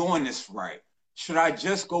 Am I doing this right? Should I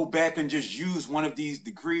just go back and just use one of these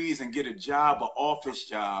degrees and get a job, an office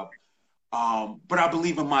job? But I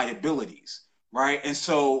believe in my abilities, right? And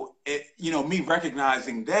so, me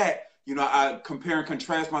recognizing that, I compare and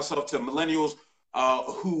contrast myself to millennials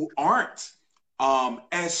who aren't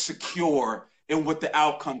as secure in what the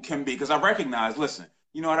outcome can be. Because I recognize, listen,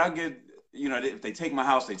 I get, if they take my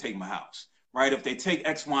house, they take my house, right? If they take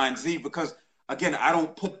X, Y, and Z, because again, I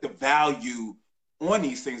don't put the value on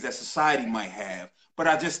these things that society might have. But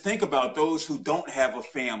I just think about those who don't have a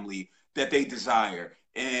family that they desire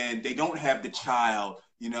and they don't have the child,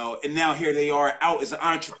 and now here they are out as an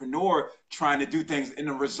entrepreneur trying to do things and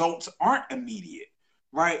the results aren't immediate,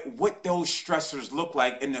 right? What those stressors look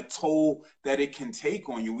like and the toll that it can take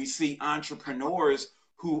on you. We see entrepreneurs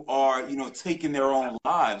who are, taking their own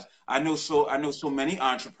lives. I know so many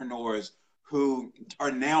entrepreneurs who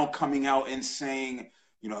are now coming out and saying,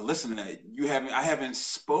 listen, I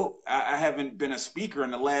haven't been a speaker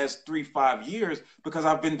in the last 3-5 years because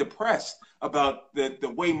I've been depressed about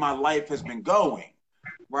the way my life has been going,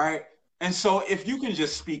 right? And so if you can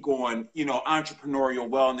just speak on, entrepreneurial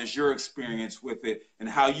wellness, your experience with it and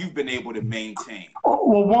how you've been able to maintain.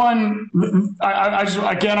 Well, one, I'm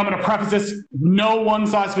going to preface this, no one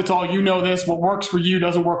size fits all. You know this, what works for you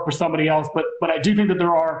doesn't work for somebody else. But I do think that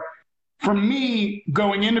there are, for me,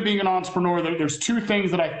 going into being an entrepreneur, there's two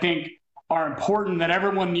things that I think are important that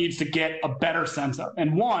everyone needs to get a better sense of.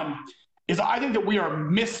 And one is I think that we are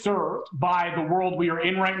misserved by the world we are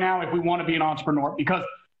in right now if we want to be an entrepreneur, because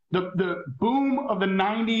the boom of the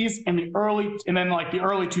 90s and the early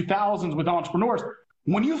 2000s with entrepreneurs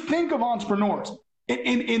when you think of entrepreneurs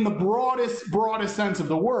in the broadest sense of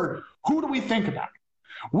the word, who do we think about?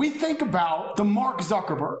 We think about the Mark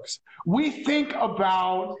Zuckerbergs. We think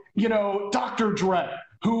about, Dr. Dre,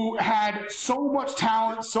 who had so much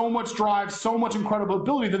talent, so much drive, so much incredible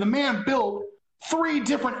ability that the man built 3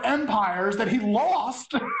 different empires that he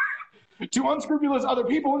lost to unscrupulous other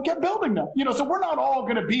people and kept building them. So we're not all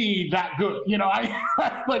going to be that good.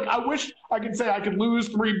 I wish I could say I could lose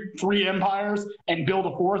three empires and build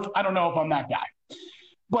a 4th. I don't know if I'm that guy.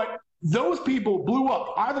 But those people blew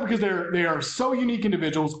up either because they are so unique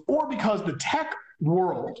individuals or because the tech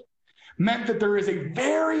world meant that there is a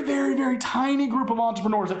very, very, very tiny group of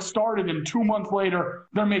entrepreneurs that started and 2 months later,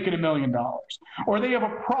 they're making $1 million. Or they have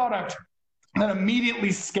a product that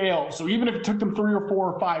immediately scales. So even if it took them 3 or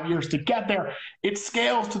 4 or 5 years to get there, it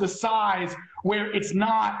scales to the size where it's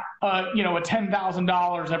not, a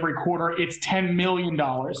 $10,000 every quarter, it's $10 million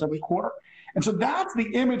every quarter. And so that's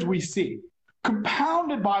the image we see,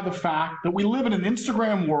 compounded by the fact that we live in an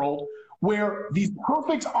Instagram world where these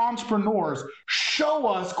perfect entrepreneurs show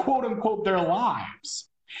us, quote unquote, their lives.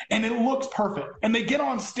 And it looks perfect. And they get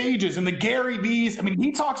on stages and the Gary V's,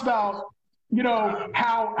 he talks about,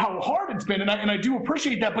 how hard it's been. And I do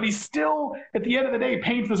appreciate that, but he still, at the end of the day,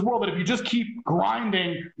 paints this world that if you just keep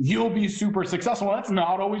grinding, you'll be super successful. Well, that's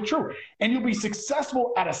not always true. And you'll be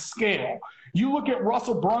successful at a scale. You look at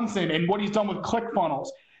Russell Brunson and what he's done with ClickFunnels,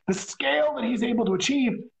 the scale that he's able to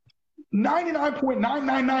achieve,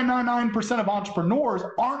 99.99999% of entrepreneurs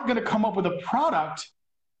aren't going to come up with a product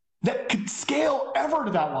that could scale ever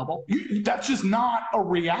to that level. That's just not a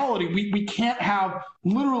reality. We can't have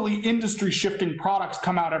literally industry-shifting products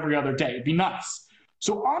come out every other day. It'd be nuts.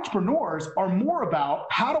 So entrepreneurs are more about,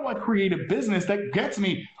 how do I create a business that gets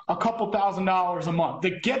me a couple $1,000s a month,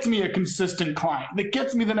 that gets me a consistent client, that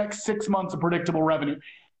gets me the next 6 months of predictable revenue.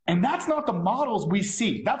 And that's not the models we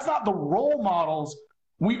see. That's not the role models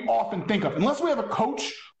we often think of. Unless we have a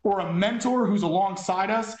coach or a mentor who's alongside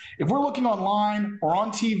us, if we're looking online or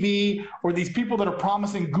on TV or these people that are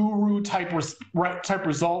promising guru type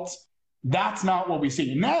results, that's not what we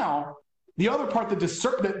see. Now, the other part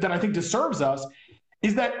that I think deserves us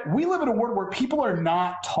is that we live in a world where people are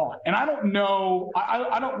not taught. And I don't know,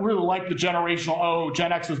 I don't really like the generational,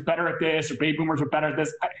 Gen X was better at this or baby boomers were better at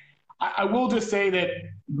this. I will just say that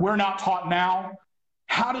we're not taught now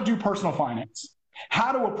how to do personal finance,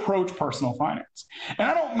 how to approach personal finance.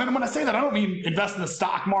 And when I say that, I don't mean invest in the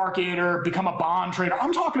stock market or become a bond trader.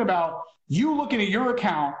 I'm talking about you looking at your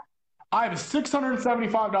account. I have a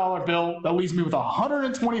 $675 bill that leaves me with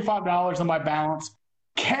 $125 on my balance.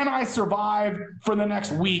 Can I survive for the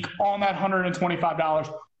next week on that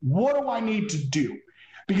 $125? What do I need to do?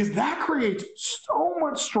 Because that creates so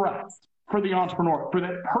much stress for the entrepreneur, for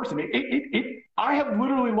that person. I have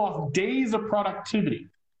literally lost days of productivity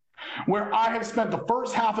where I have spent the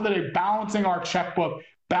first half of the day balancing our checkbook,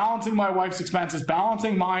 balancing my wife's expenses,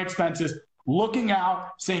 balancing my expenses, looking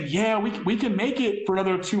out, saying, yeah, we can make it for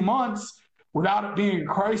another 2 months without it being a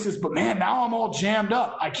crisis. But man, now I'm all jammed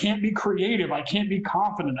up. I can't be creative. I can't be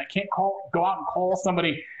confident. I can't go out and call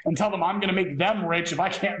somebody and tell them I'm going to make them rich if I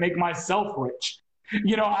can't make myself rich.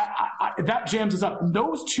 That jams us up. And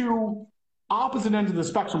those two opposite ends of the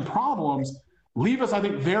spectrum problems leave us, I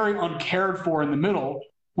think, very uncared for in the middle,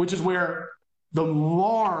 which is where the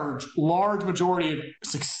large majority of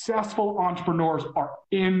successful entrepreneurs are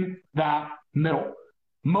in that middle.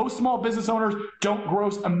 Most small business owners don't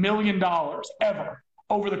gross $1 million ever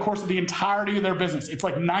over the course of the entirety of their business. It's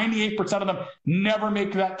like 98% of them never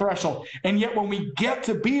make that threshold. And yet when we get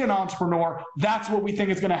to be an entrepreneur, that's what we think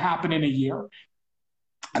is going to happen in a year.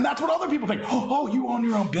 And that's what other people think. Oh, you own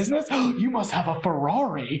your own business? You must have a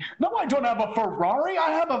Ferrari. No, I don't have a Ferrari.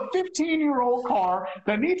 I have a 15-year-old car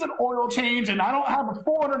that needs an oil change, and I don't have a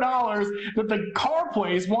 $400 that the car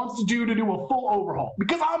place wants to do a full overhaul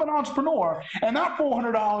because I'm an entrepreneur, and that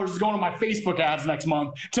 $400 is going to my Facebook ads next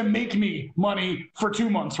month to make me money for 2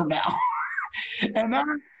 months from now. And that,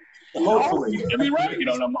 hopefully, right?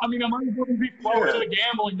 I'm only putting people over to the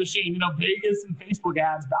gambling machine. Vegas and Facebook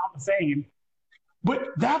ads about the same. But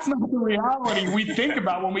that's not the reality we think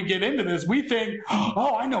about when we get into this. We think,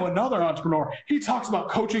 oh, I know another entrepreneur. He talks about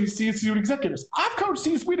coaching C-suite executives. I've coached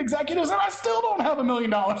C-suite executives, and I still don't have $1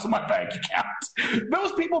 million in my bank account.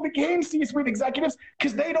 Those people became C-suite executives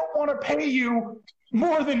because they don't want to pay you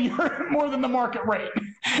more than the market rate.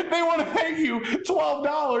 They want to pay you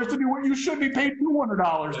 $12 to do what you should be paid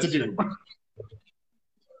 $200 to do.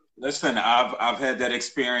 Listen, I've had that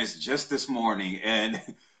experience just this morning, and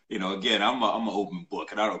again, I'm an open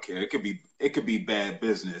book, and I don't care. It could be bad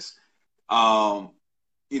business.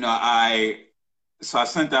 so I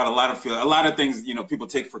sent out a lot of things, people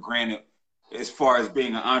take for granted as far as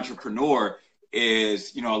being an entrepreneur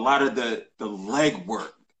is, a lot of the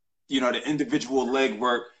legwork, the individual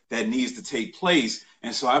legwork that needs to take place.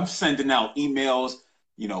 And so I'm sending out emails,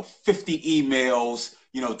 50 emails,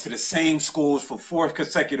 to the same schools for 4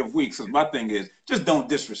 consecutive weeks. Because my thing is, just don't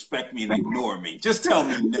disrespect me and ignore me. Just tell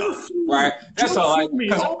me no, right? That's all I. Open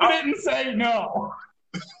it and say no.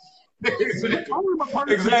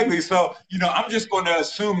 Exactly. So, I'm just going to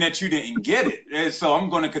assume that you didn't get it. And so I'm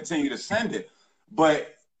going to continue to send it.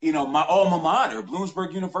 But, my alma mater,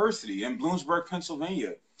 Bloomsburg University in Bloomsburg,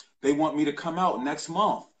 Pennsylvania, they want me to come out next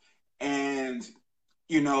month. And,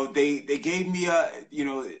 they gave me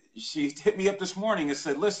she hit me up this morning and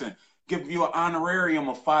said, listen, give you an honorarium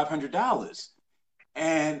of $500.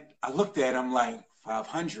 And I looked at him like,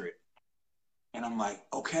 500. And I'm like,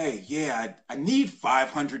 okay, yeah, I need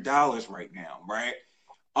 $500 right now, right?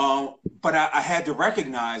 But I had to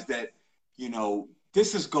recognize that,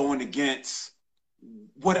 this is going against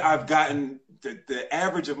what I've gotten. The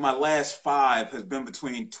average of my last 5 has been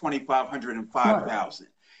between 2,500 and 5,000.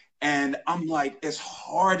 And I'm like, as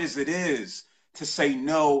hard as it is to say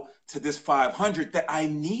no to this 500 that I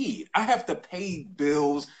need, I have to pay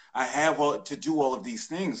bills. I have to do all of these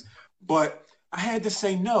things, but I had to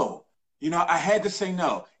say no. I had to say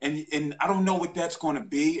no. And I don't know what that's going to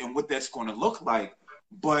be and what that's going to look like.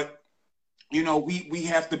 But, we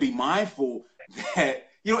have to be mindful that,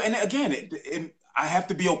 and again, I have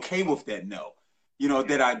to be okay with that no,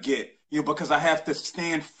 that I get, because I have to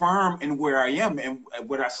stand firm in where I am. And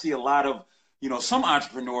what I see a lot of, some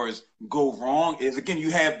entrepreneurs go wrong is, again,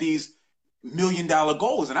 you have these $1 million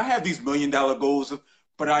goals. And I have these $1 million goals,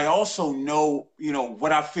 but I also know,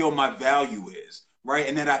 what I feel my value is. Right.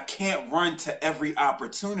 And that I can't run to every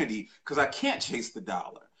opportunity because I can't chase the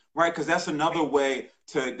dollar. Right. Because that's another way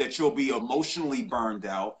that you'll be emotionally burned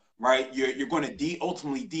out. Right. You're going to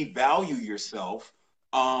ultimately devalue yourself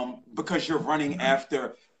because you're running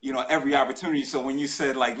after, every opportunity. So when you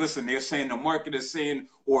said, like, listen, they're saying the market is saying,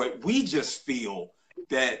 or we just feel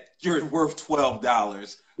that you're worth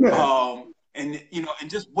 $12. Yeah. And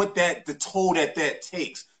just what the toll that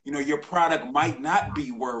takes, your product might not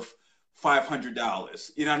be worth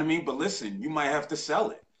 $500, you know what I mean? But listen, you might have to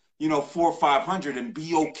sell it, for $500 and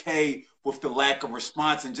be okay with the lack of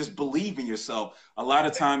response and just believe in yourself. A lot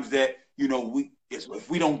of times that, if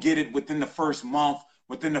we don't get it within the first month,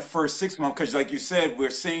 within the first 6 months, because like you said,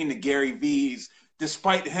 we're seeing the Gary V's,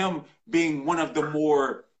 despite him being one of the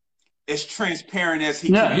more as transparent as he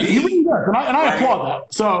can be. He really does. And I applaud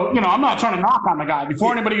that. So, I'm not trying to knock on the guy.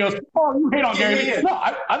 Before anybody goes, oh, you hate on Gary Vee. Yeah. No,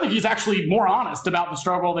 I think he's actually more honest about the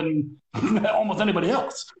struggle than almost anybody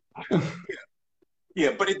else.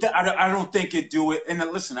 Yeah, but I don't think it do it. And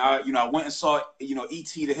listen, I went and saw,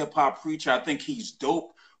 E.T. the hip hop preacher. I think he's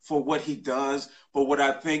dope for what he does. But what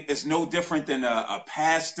I think is no different than a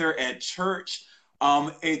pastor at church.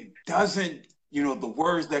 It doesn't, the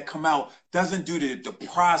words that come out doesn't do the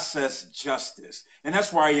process justice. And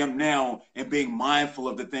that's where I am now and being mindful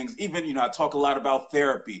of the things. Even, I talk a lot about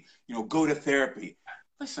therapy, go to therapy.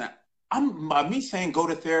 Listen, by me saying go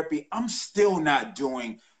to therapy, I'm still not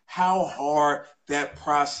doing how hard that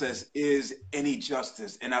process is any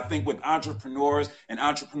justice. And I think with entrepreneurs and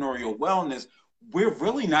entrepreneurial wellness, we're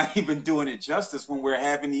really not even doing it justice when we're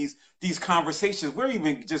having these conversations. We're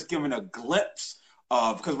even just giving a glimpse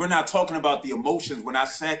of, because we're not talking about the emotions. When I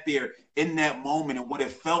sat there in that moment and what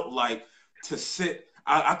it felt like to sit,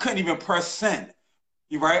 I couldn't even press send.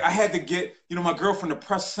 Right? I had to get, my girlfriend to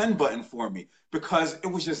press send button for me because it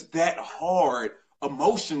was just that hard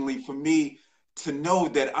emotionally for me to know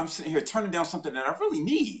that I'm sitting here turning down something that I really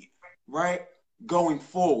need, right? Going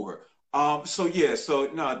forward. I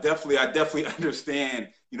definitely understand,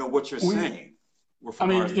 what you're saying. I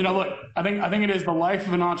mean, look, I think it is the life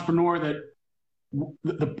of an entrepreneur that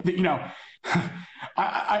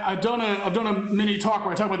I've done a mini talk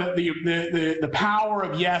where I talk about the power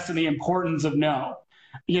of yes and the importance of no.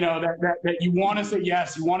 That you want to say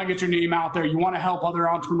yes, you want to get your name out there, you want to help other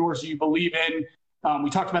entrepreneurs that you believe in. We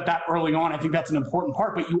talked about that early on. I think that's an important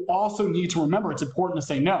part, but you also need to remember it's important to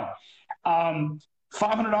say no.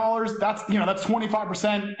 $500, that's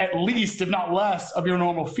 25% at least, if not less, of your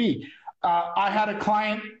normal fee. I had a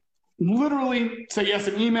client literally say yes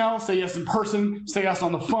in email, say yes in person, say yes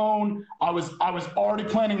on the phone. I was already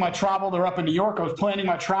planning my travel. They're up in New York. I was planning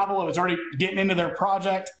my travel. I was already getting into their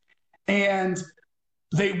project. And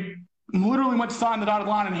they literally went to sign the dotted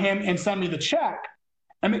line and send me the check.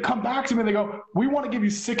 And they come back to me and they go, we want to give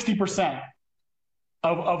you 60%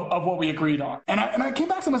 of what we agreed on. And I came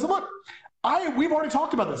back to them and I said, look, we've already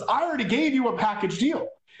talked about this. I already gave you a package deal.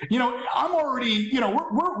 I'm already,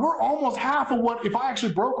 we're almost half of what, if I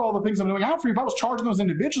actually broke all the things I'm doing out for you, if I was charging those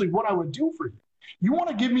individually, what I would do for you. You want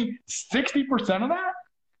to give me 60% of that?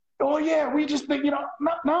 Oh yeah, we just think,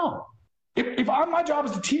 no. If my job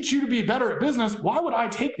is to teach you to be better at business, why would I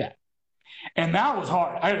take that? And that was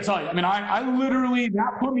hard. I got to tell you, I literally,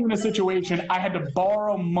 that put me in a situation I had to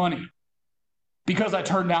borrow money because I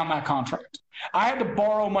turned down that contract. I had to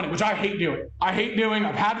borrow money, which I hate doing.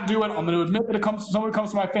 I've had to do it. I'm going to admit that somebody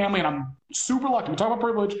comes to my family, and I'm super lucky. We talk about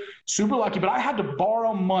privilege, super lucky, but I had to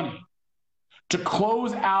borrow money to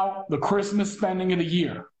close out the Christmas spending of the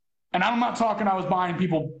year. And I'm not talking I was buying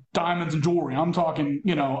people diamonds and jewelry. I'm talking,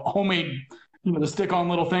 homemade, the stick-on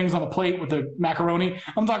little things on the plate with the macaroni.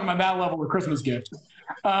 I'm talking about that level of Christmas gift.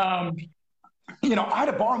 I had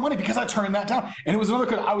to borrow money because I turned that down. And it was another,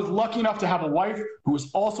 because I was lucky enough to have a wife who was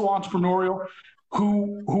also entrepreneurial,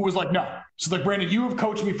 who was like, no. She's like, Brandon, you have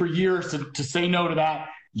coached me for years to say no to that.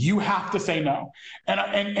 You have to say no.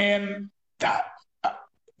 And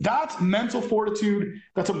that's mental fortitude.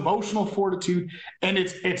 That's emotional fortitude. And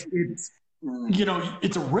it's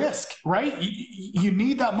a risk, right? You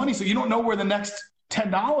need that money. So you don't know where the next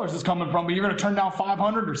 $10 is coming from, but you're going to turn down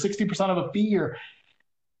 500 or 60% of a fee.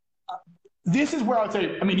 This is where I would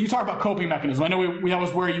say, you talk about coping mechanism. I know that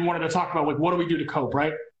was where you wanted to talk about, like, what do we do to cope,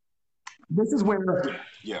 right? This is where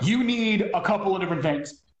you need a couple of different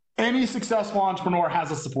things. Any successful entrepreneur has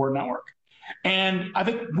a support network. And I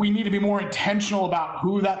think we need to be more intentional about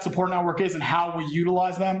who that support network is and how we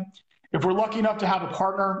utilize them. If we're lucky enough to have a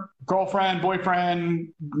partner, girlfriend,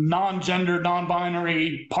 boyfriend, non-gender,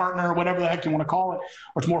 non-binary partner, whatever the heck you want to call it,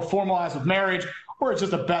 or it's more formalized with marriage, or it's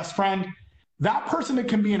just a best friend, that person, it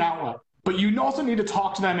can be an outlet. But you also need to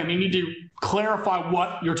talk to them, and you need to clarify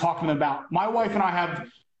what you're talking about. My wife and I have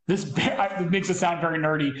this, it makes it sound very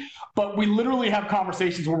nerdy, but we literally have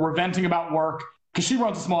conversations where we're venting about work, because she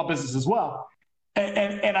runs a small business as well.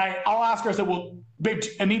 And I'll ask her, I said, well, babe,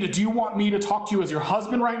 Anita, do you want me to talk to you as your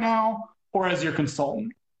husband right now or as your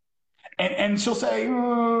consultant? And she'll say,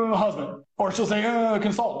 husband, or she'll say,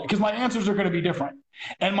 consultant, because my answers are going to be different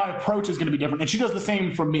and my approach is going to be different. And she does the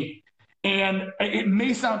same for me. And it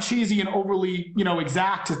may sound cheesy and overly,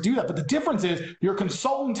 exact to do that, but the difference is your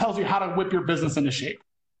consultant tells you how to whip your business into shape.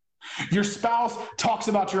 Your spouse talks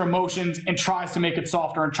about your emotions and tries to make it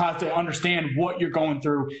softer and tries to understand what you're going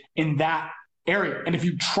through in that area. And if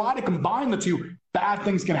you try to combine the two, bad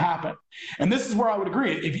things can happen. And this is where I would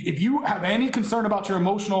agree. If you have any concern about your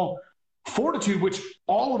emotional fortitude, which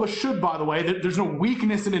all of us should, by the way, there's no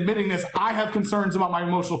weakness in admitting this. I have concerns about my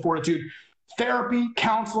emotional fortitude. Therapy,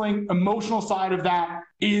 counseling, emotional side of that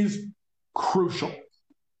is crucial.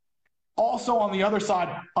 Also, on the other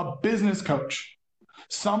side, a business coach.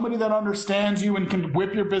 Somebody that understands you and can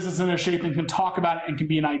whip your business into shape and can talk about it and can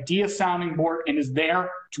be an idea sounding board and is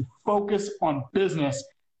there to focus on business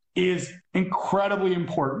is incredibly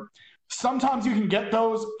important. Sometimes you can get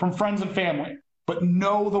those from friends and family, but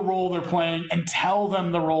know the role they're playing and tell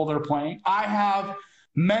them the role they're playing. I have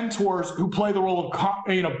mentors who play the role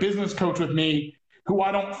of business coach with me, who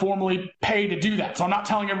I don't formally pay to do that. So I'm not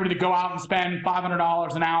telling everybody to go out and spend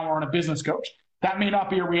 $500 an hour on a business coach. That may not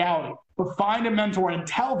be a reality. But find a mentor and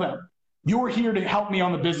tell them, you're here to help me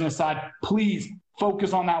on the business side. Please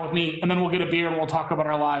focus on that with me. And then we'll get a beer and we'll talk about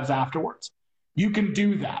our lives afterwards. You can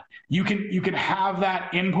do that. You can have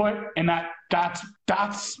that input, and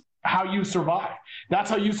that's how you survive. That's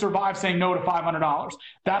how you survive saying no to $500.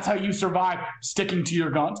 That's how you survive sticking to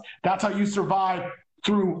your guns. That's how you survive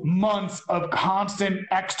through months of constant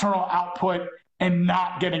external output and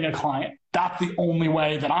not getting a client. That's the only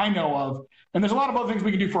way that I know of. And there's a lot of other things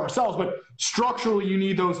we can do for ourselves, but structurally, you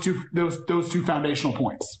need those two foundational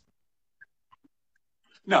points.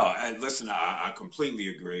 No, listen, I completely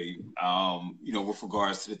agree. With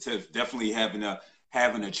regards to the tips, definitely having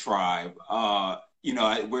a tribe.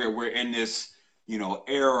 We're in this,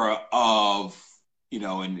 era of,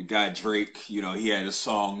 and the guy Drake, he had a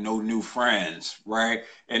song, No New Friends, right?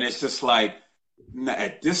 And it's just like,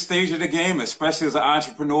 at this stage of the game, especially as an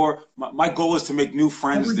entrepreneur, my goal is to make new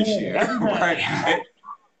friends this year, right?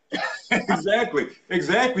 Exactly,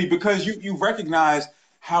 because you recognize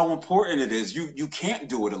how important it is. You can't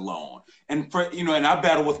do it alone, and and I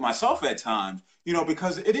battle with myself at times,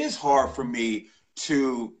 because it is hard for me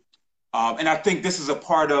to, and I think this is a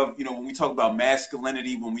part of, when we talk about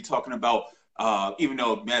masculinity, when we're talking about even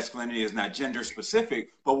though masculinity is not gender specific,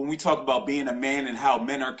 but when we talk about being a man and how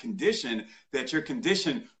men are conditioned, that you're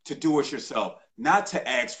conditioned to do it yourself, not to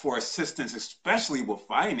ask for assistance, especially with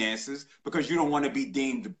finances, because you don't want to be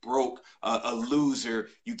deemed broke, a loser.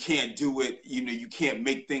 You can't do it. You can't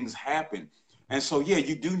make things happen. And so, yeah,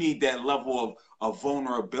 you do need that level of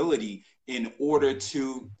vulnerability in order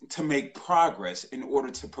to make progress, in order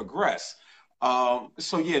to progress.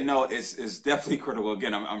 So yeah, no, it's definitely critical.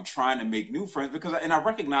 Again, I'm trying to make new friends because, and I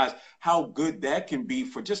recognize how good that can be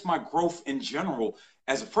for just my growth in general,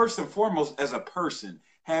 as first and foremost as a person,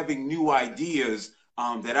 having new ideas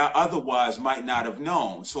that I otherwise might not have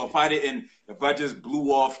known. So if I just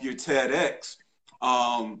blew off your TEDx,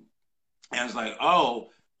 and it's like, oh,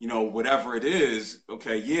 whatever it is,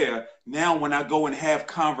 okay, yeah. Now when I go and have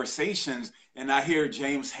conversations and I hear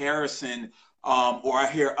James Harrison, or I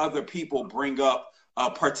hear other people bring up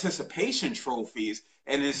participation trophies,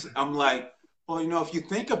 and I'm like, well, if you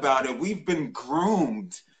think about it, we've been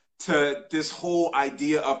groomed to this whole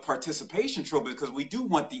idea of participation trophies because we do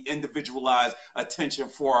want the individualized attention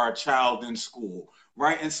for our child in school,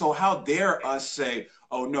 right? And so how dare us say,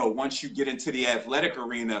 oh no, once you get into the athletic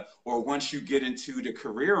arena or once you get into the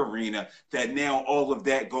career arena, that now all of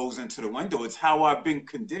that goes into the window. It's how I've been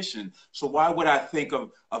conditioned. So why would I think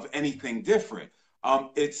of anything different?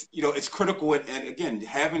 It's critical. And again,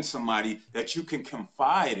 having somebody that you can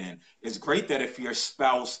confide in is great, that if your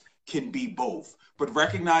spouse can be both, but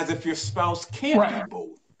recognize if your spouse can't be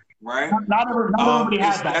both. Right. Not everybody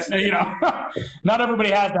has that. Not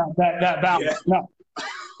everybody has that balance. Yeah.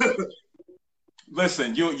 No.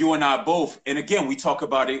 Listen, you and I both, and again, we talk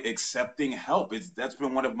about it, accepting help. That's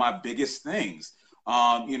been one of my biggest things.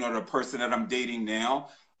 The person that I'm dating now,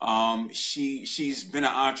 she's been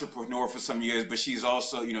an entrepreneur for some years, but she's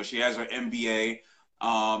also, she has her MBA,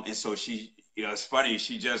 and so she, it's funny,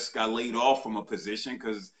 she just got laid off from a position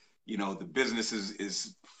because the business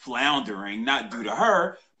is floundering, not due to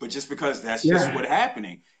her, but just because that's just what's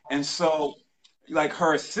happening. And so, like,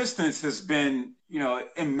 her assistance has been,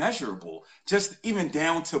 immeasurable, just even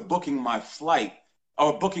down to booking my flight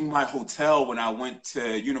or booking my hotel when I went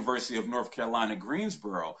to University of North Carolina,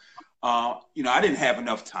 Greensboro. I didn't have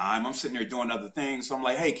enough time. I'm sitting there doing other things. So I'm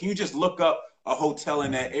like, hey, can you just look up a hotel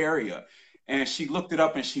in that area? And she looked it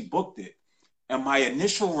up and she booked it. And my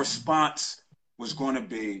initial response was going to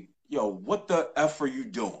be, yo, what the F are you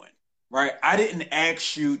doing? Right? I didn't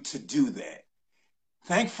ask you to do that.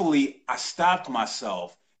 Thankfully, I stopped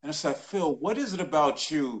myself and I said, Phil, what is it about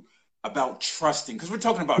you, about trusting? Because we're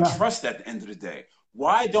talking about trust at the end of the day.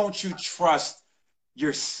 Why don't you trust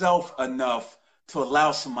yourself enough to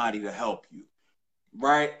allow somebody to help you?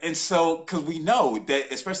 Right? And so, because we know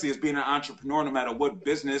that, especially as being an entrepreneur, no matter what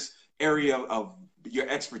business area of your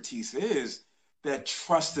expertise is, that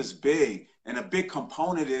trust is big. And a big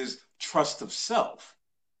component is trust of self.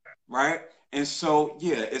 Right? And so,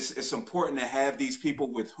 yeah, it's important to have these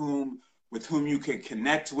people with whom you can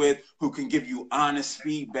connect with, who can give you honest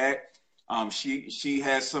feedback. She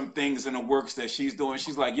has some things in the works that she's doing.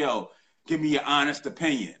 She's like, yo, give me your honest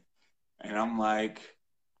opinion. And I'm like,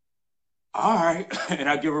 all right. And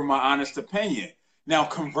I give her my honest opinion. Now,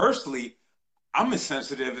 conversely, I'm as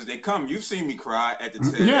sensitive as they come. You've seen me cry at the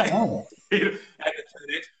TEDx. Yeah. At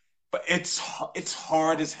the TEDx. But it's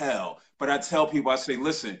hard as hell. But I tell people, I say,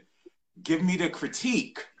 listen, give me the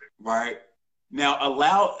critique, right? Now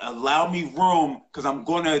allow me room, because I'm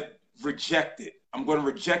going to reject it. I'm going to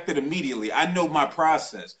reject it immediately. I know my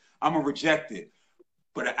process. I'm going to reject it.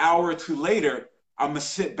 But an hour or two later, I'm going to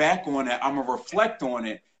sit back on it. I'm going to reflect on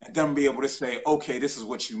it, and then be able to say, okay, this is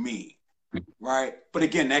what you mean, right? But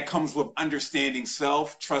again, that comes with understanding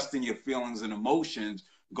self, trusting your feelings and emotions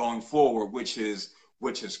going forward, which is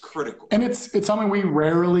critical. And it's something we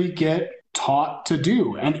rarely get taught to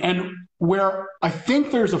do. And where I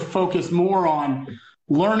think there's a focus more on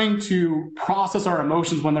learning to process our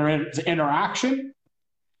emotions when they're in interaction.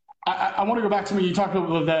 I want to go back to when you talked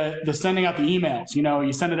about the sending out the emails.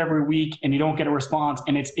 You send it every week and you don't get a response,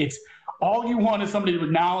 and it's all you want is somebody to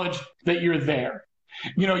acknowledge that you're there.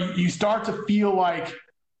 You start to feel like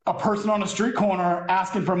a person on a street corner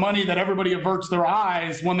asking for money that everybody averts their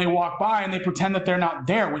eyes when they walk by, and they pretend that they're not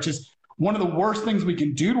there, which is one of the worst things we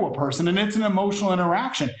can do to a person. And it's an emotional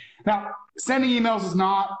interaction. Now, sending emails is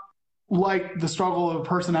not like the struggle of a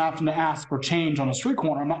person having to ask for change on a street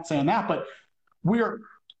corner. I'm not saying that, but we're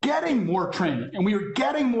getting more training and we are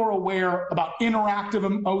getting more aware about interactive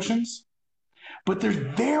emotions, but there's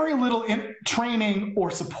very little training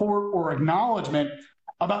or support or acknowledgement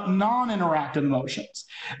about non-interactive emotions.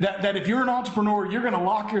 That if you're an entrepreneur, you're going to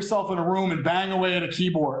lock yourself in a room and bang away at a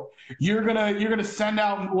keyboard. You're going to send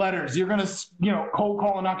out letters. You're going to cold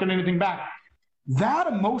call and not get anything back. That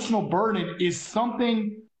emotional burden is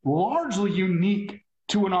something largely unique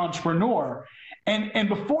to an entrepreneur. And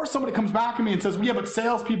before somebody comes back to me and says, well, yeah, but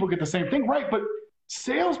salespeople get the same thing, right? But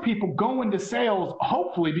salespeople go into sales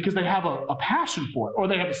hopefully because they have a passion for it, or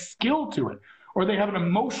they have a skill to it, or they have an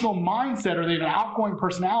emotional mindset, or they have an outgoing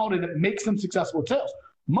personality that makes them successful at sales.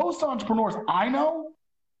 Most entrepreneurs I know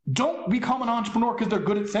don't become an entrepreneur because they're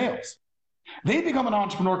good at sales. They become an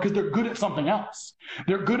entrepreneur because they're good at something else.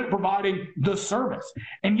 They're good at providing the service.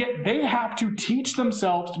 And yet they have to teach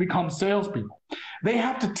themselves to become salespeople. They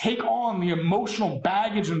have to take on the emotional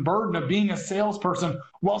baggage and burden of being a salesperson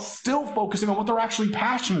while still focusing on what they're actually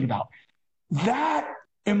passionate about. That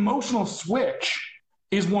emotional switch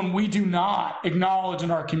is one we do not acknowledge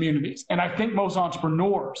in our communities. And I think most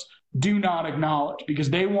entrepreneurs do not acknowledge, because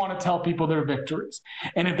they want to tell people their victories.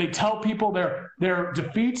 And if they tell people their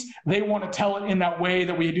defeats, they want to tell it in that way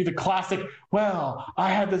that we do the classic, well, I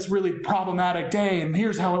had this really problematic day and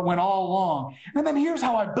here's how it went all along. And then here's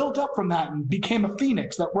how I built up from that and became a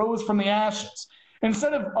phoenix that rose from the ashes.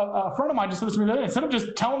 Instead of, a friend of mine just said this to me the other day, instead of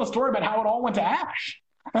just telling a story about how it all went to ash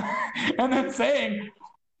and then saying,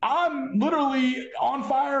 I'm literally on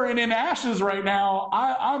fire and in ashes right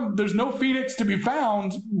now. There's no phoenix to be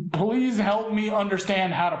found. Please help me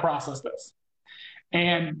understand how to process this.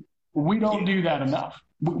 And we don't do that enough.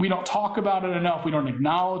 We don't talk about it enough. We don't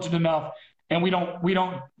acknowledge it enough. And we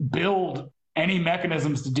don't build any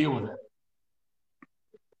mechanisms to deal with it.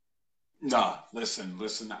 No, listen,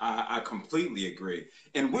 I completely agree.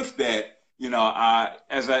 And with that, you know,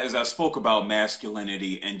 as I spoke about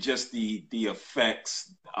masculinity and just the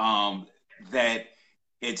effects that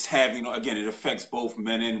it's having, again, it affects both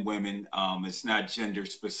men and women. It's not gender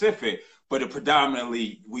specific, but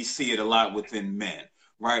predominantly we see it a lot within men,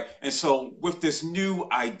 right? And so with this new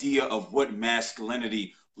idea of what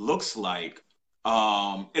masculinity looks like,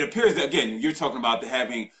 it appears that, again, you're talking about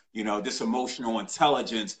having, you know, this emotional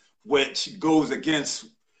intelligence, which goes against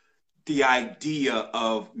the idea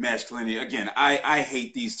of masculinity. Again, I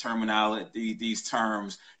hate these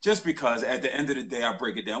terms, just because at the end of the day, I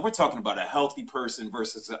break it down. We're talking about a healthy person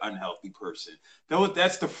versus an unhealthy person.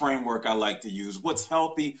 That's the framework I like to use. What's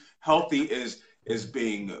healthy? Healthy is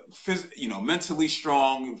being, mentally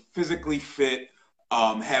strong, physically fit,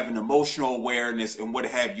 having emotional awareness and what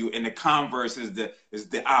have you. And the converse is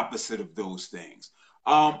the opposite of those things.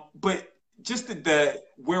 But just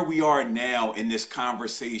where we are now in this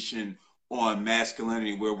conversation on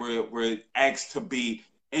masculinity, where we're asked to be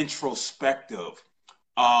introspective,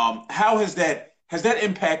 how has that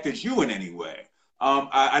impacted you in any way?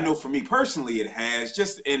 I know for me personally, it has,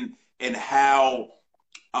 just in how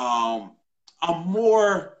I'm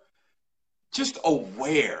more just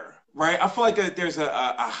aware, right? I feel like there's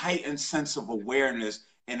a heightened sense of awareness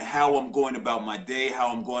and how I'm going about my day, how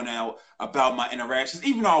I'm going out about my interactions,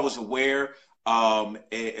 even though I was aware,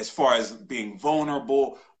 as far as being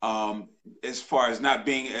vulnerable, as far as not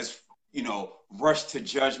being as, rushed to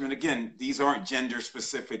judgment. Again, these aren't gender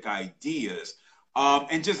specific ideas.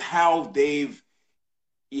 And just how they've,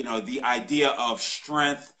 the idea of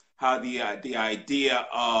strength, how the idea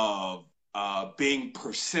of being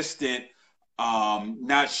persistent,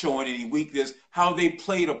 not showing any weakness, how they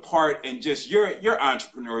played a part in just your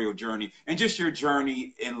entrepreneurial journey and just your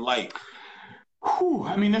journey in life. Whew,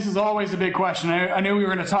 I mean, this is always a big question. I knew we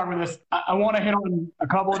were going to talk about this. I want to hit on a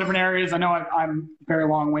couple of different areas. I know I'm very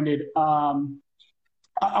long-winded.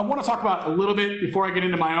 I want to talk about a little bit, before I get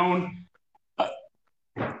into my own,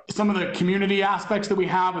 some of the community aspects that we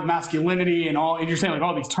have with masculinity and all. And you're saying like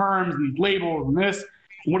all these terms and these labels and this.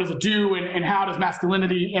 What does it do, and how does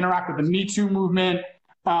masculinity interact with the Me Too movement?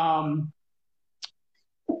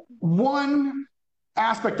 One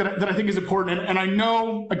aspect that I think is important, and I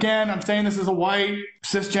know, again, I'm saying this as a white,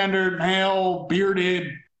 cisgendered, male,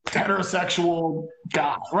 bearded, heterosexual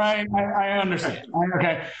guy, right? I understand.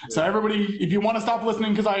 Okay. So everybody, if you want to stop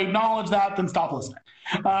listening because I acknowledge that, then stop listening.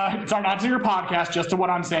 Sorry, not to your podcast, just to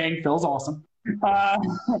what I'm saying. Phil's awesome.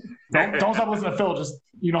 Don't stop listening to Phil. Just,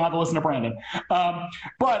 you don't have to listen to Brandon.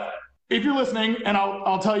 But if you're listening, and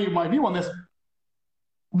I'll tell you my view on this.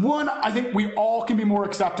 One, I think we all can be more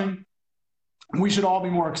accepting. We should all be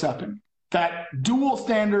more accepting. That dual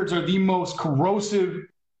standards are the most corrosive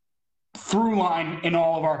through line in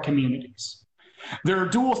all of our communities. There are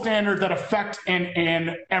dual standards that affect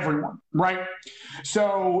and everyone, right?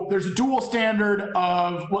 So there's a dual standard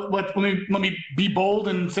of, let me be bold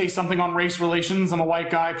and say something on race relations. I'm a white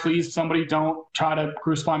guy. Please, somebody don't try to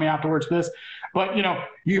crucify me afterwards for this. But,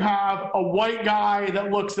 you have a white guy that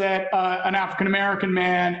looks at an African-American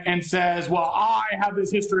man and says, well, I have this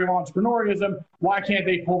history of entrepreneurism. Why can't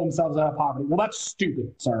they pull themselves out of poverty? Well, that's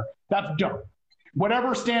stupid, sir. That's dumb.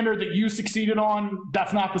 Whatever standard that you succeeded on,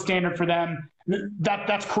 that's not the standard for them.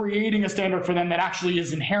 That's creating a standard for them that actually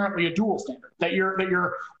is inherently a dual standard, that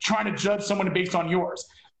you're trying to judge someone based on yours.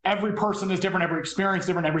 Every person is different, every experience is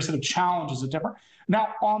different, every set of challenges is different. Now,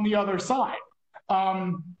 on the other side,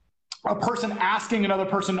 a person asking another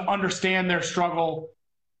person to understand their struggle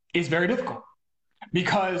is very difficult,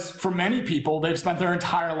 because for many people, they've spent their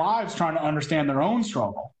entire lives trying to understand their own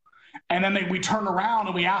struggle. And then we turn around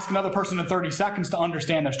and we ask another person in 30 seconds to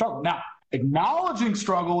understand their struggle. Now, acknowledging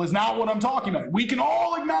struggle is not what I'm talking about. We can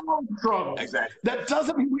all acknowledge struggle. Exactly. That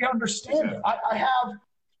doesn't mean we understand it. I have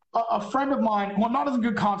a friend of mine who I'm not in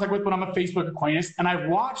good contact with, but I'm a Facebook acquaintance, and I've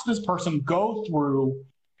watched this person go through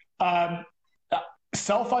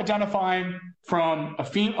self-identifying from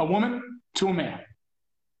a woman to a man.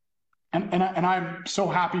 And I'm so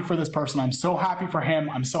happy for this person. I'm so happy for him.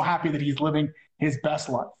 I'm so happy that he's living his best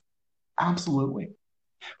life. Absolutely.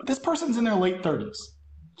 But this person's in their late 30s.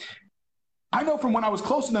 I know from when I was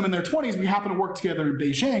close to them in their 20s, we happened to work together in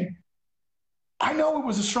Beijing. I know it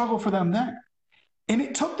was a struggle for them then. And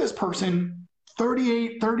it took this person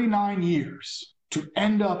 38, 39 years to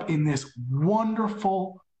end up in this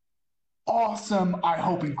wonderful, awesome, I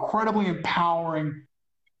hope incredibly empowering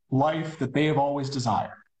life that they have always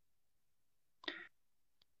desired.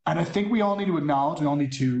 And I think we all need to acknowledge, we all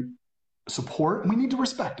need to support, and we need to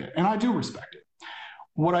respect it. And I do respect it.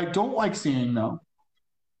 What I don't like seeing, though,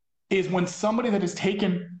 is when somebody that has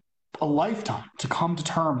taken a lifetime to come to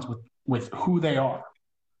terms with who they are,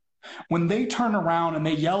 when they turn around and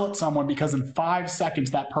they yell at someone because in 5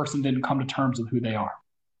 seconds that person didn't come to terms with who they are.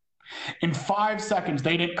 In 5 seconds,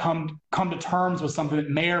 they didn't come to terms with something that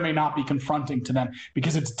may or may not be confronting to them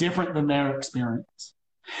because it's different than their experience.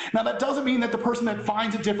 Now, that doesn't mean that the person that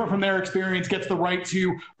finds it different from their experience gets the right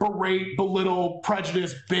to berate, belittle,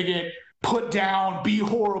 prejudice, bigot, put down, be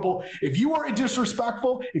horrible. If you are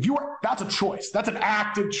disrespectful, that's a choice. That's an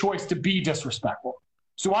active choice to be disrespectful.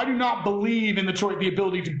 So I do not believe in the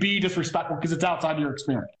ability to be disrespectful because it's outside your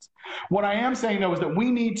experience. What I am saying, though, is that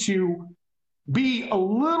we need to be a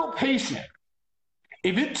little patient.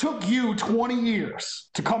 If it took you 20 years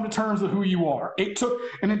to come to terms with who you are, it took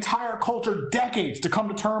an entire culture decades to come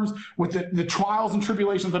to terms with the trials and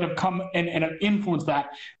tribulations that have come and have influenced that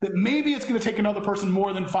maybe it's going to take another person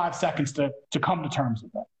more than 5 seconds to come to terms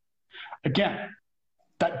with that. Again,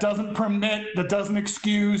 that doesn't permit, that doesn't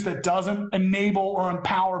excuse, that doesn't enable or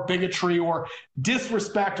empower bigotry or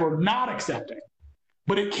disrespect or not accepting.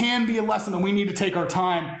 But it can be a lesson that we need to take our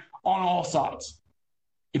time on all sides.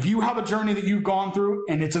 If you have a journey that you've gone through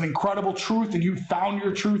and it's an incredible truth and you found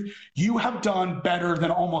your truth, you have done better than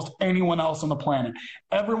almost anyone else on the planet.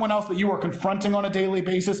 Everyone else that you are confronting on a daily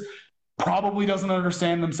basis probably doesn't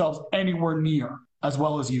understand themselves anywhere near as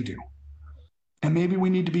well as you do. And maybe we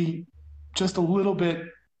need to be just a little bit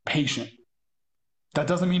patient. That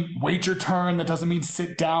doesn't mean wait your turn. That doesn't mean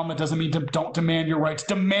sit down. That doesn't mean don't demand your rights.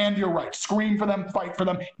 Demand your rights. Scream for them, fight for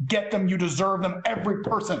them, get them. You deserve them. Every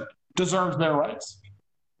person deserves their rights.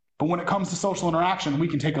 But when it comes to social interaction, we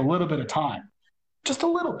can take a little bit of time, just a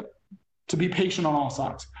little bit, to be patient on all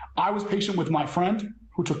sides. I was patient with my friend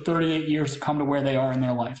who took 38 years to come to where they are in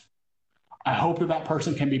their life. I hope that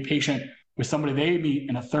person can be patient with somebody they meet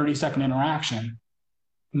in a 30-second interaction,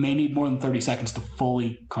 may need more than 30 seconds to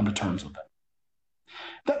fully come to terms with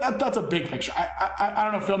it. That's a big picture. I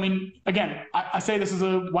don't know, Phil. I mean, again, I say this is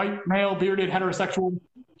a white, male, bearded, heterosexual.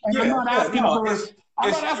 And I'm not asking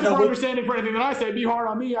for understanding for anything that I say. Be hard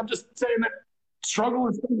on me. I'm just saying that struggle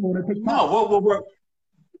is simple.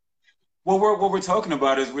 What we're talking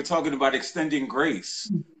about is we're talking about extending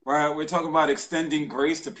grace, right? We're talking about extending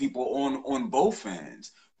grace to people on both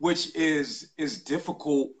ends, which is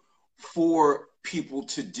difficult for people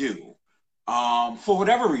to do. For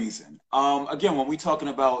whatever reason. Again, when we talk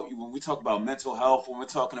about mental health, when we're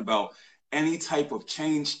talking about any type of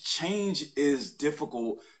change is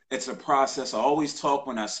difficult. It's a process. I always talk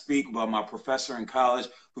when I speak about my professor in college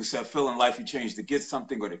who said, Phil, in life you change to get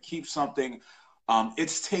something or to keep something.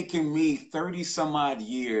 It's taken me 30 some odd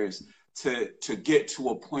years to get to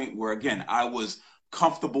a point where, again, I was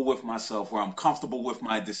comfortable with myself, where I'm comfortable with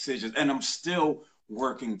my decisions, and I'm still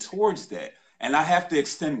working towards that. And I have to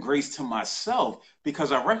extend grace to myself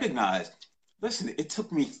because I recognize, listen, it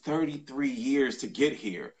took me 33 years to get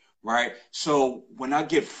here, right? So when I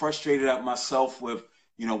get frustrated at myself with,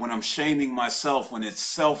 when I'm shaming myself, when it's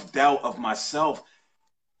self-doubt of myself,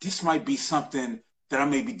 this might be something that I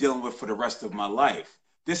may be dealing with for the rest of my life.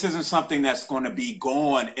 This isn't something that's going to be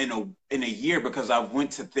gone in a year because I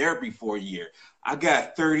went to therapy for a year. I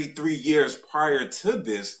got 33 years prior to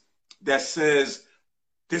this that says,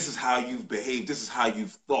 this is how you've behaved. This is how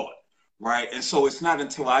you've thought, right? And so it's not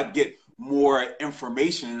until I get more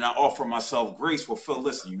information and I offer myself grace. Well, Phil,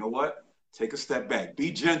 listen, you know what? Take a step back.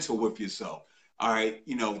 Be gentle with yourself. All right.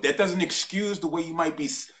 You know, that doesn't excuse the way you might be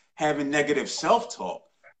having negative self-talk,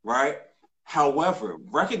 right? However,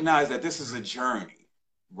 recognize that this is a journey,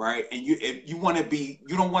 right? And if you want to be,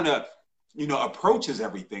 you don't want to, you know, approach is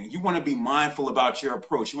everything. You want to be mindful about your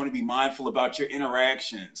approach. You want to be mindful about your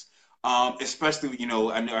interactions, especially, you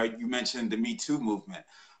know, I know you mentioned the Me Too movement.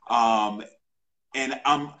 And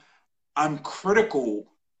I'm critical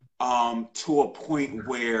to a point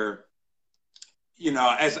where, you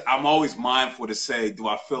know, as I'm always mindful to say, do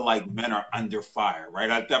I feel like men are under fire,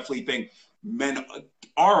 right? I definitely think men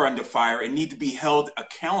are under fire and need to be held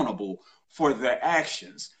accountable for their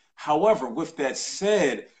actions. However, with that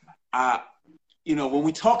said, you know, when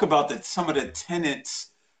we talk about some of the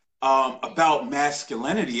tenets about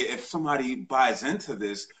masculinity, if somebody buys into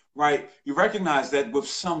this, right, you recognize that with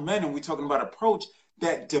some men, and we're talking about approach,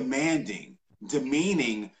 that demanding,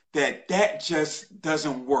 demeaning, that just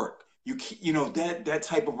doesn't work. You know, that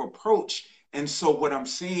type of approach. And so what I'm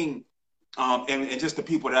seeing, and just the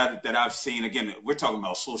people that I've seen, again, we're talking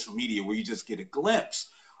about social media where you just get a glimpse,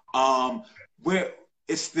 where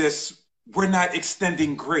it's this, we're not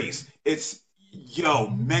extending grace. It's, yo,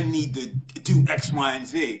 men need to do X, Y, and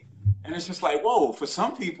Z. And it's just like, whoa, for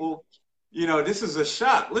some people, you know, this is a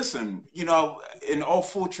shock. Listen, you know, in all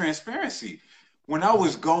full transparency, when I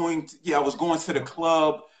was going to the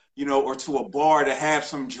club, you know, or to a bar to have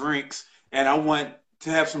some drinks, and I want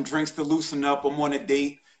to have some drinks to loosen up. I'm on a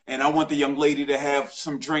date, and I want the young lady to have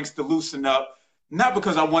some drinks to loosen up, not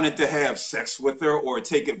because I wanted to have sex with her or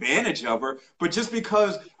take advantage of her, but just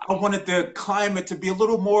because I wanted the climate to be a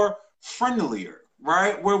little more friendlier,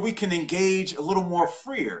 right? Where we can engage a little more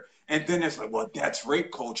freer. And then it's like, well, that's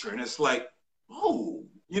rape culture. And it's like, oh,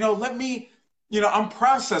 you know, let me, you know, I'm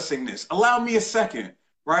processing this. Allow me a second,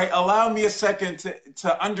 right? Allow me a second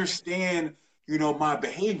to understand, you know, my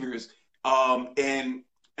behaviors,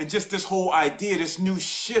 and just this whole idea, this new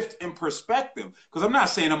shift in perspective. Because I'm not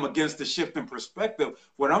saying I'm against the shift in perspective.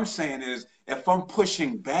 What I'm saying is, if I'm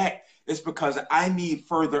pushing back, it's because I need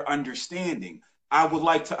further understanding. I would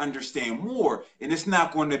like to understand more, and it's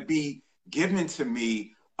not going to be given to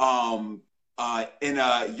me in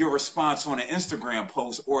your response on an Instagram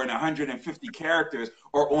post or in 150 characters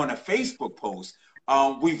or on a Facebook post.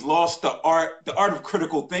 We've lost the art. The art of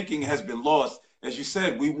critical thinking has been lost. As you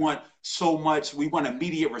said, we want so much. We want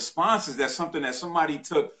immediate responses. That's something that somebody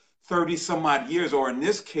took 30 some odd years, or in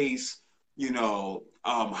this case, you know,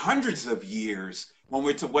 hundreds of years. When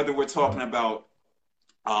whether we're talking about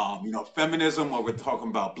you know, feminism, or we're talking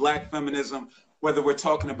about Black feminism, whether we're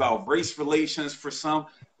talking about race relations for some,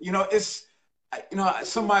 you know, it's, you know,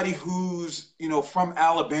 somebody who's, you know, from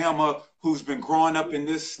Alabama, who's been growing up in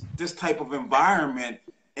this type of environment,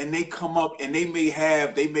 and they come up and they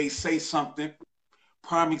may say something.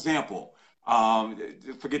 Prime example,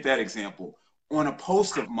 forget that example. On a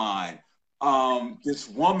post of mine, this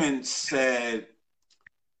woman said,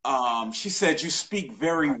 she said, "You speak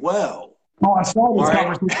very well." Oh, I saw this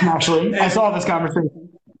conversation, actually. I saw this conversation.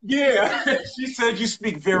 Yeah, she said, "You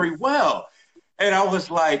speak very well." And I was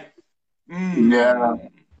like, yeah.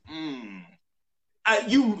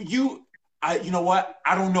 You know what?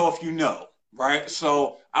 I don't know if you know, right?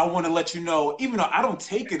 So I want to let you know, even though I don't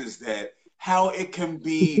take it as that, how it can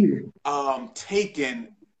be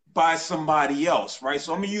taken by somebody else, right?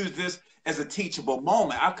 So I'm gonna use this as a teachable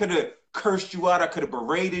moment. I could have cursed you out. I could have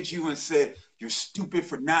berated you and said, "You're stupid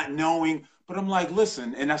for not knowing." But I'm like,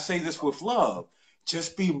 listen, and I say this with love,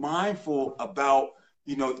 just be mindful about,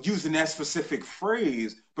 you know, using that specific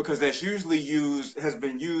phrase, because that's usually has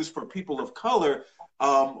been used for people of color,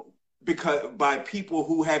 because by people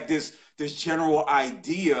who have this general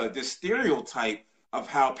idea, this stereotype of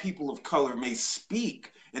how people of color may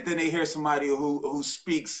speak, and then they hear somebody who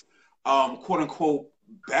speaks quote unquote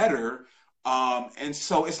better, and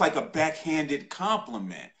so it's like a backhanded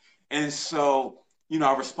compliment. And so, you know,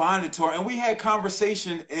 I responded to her, and we had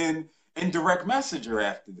conversation in direct messenger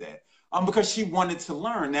after that, because she wanted to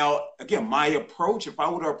learn. Now, again, my approach, if I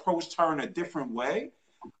would have approached her in a different way,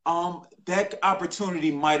 that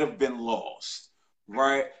opportunity might have been lost,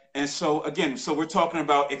 right? And so, again, so we're talking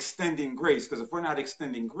about extending grace, because if we're not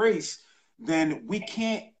extending grace, then we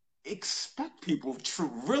can't expect people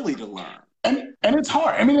really to learn. And it's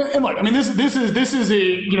hard. I mean, and look, I mean, this is a,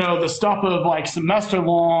 you know, the stuff of like semester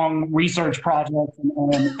long research projects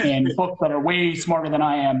and books that are way smarter than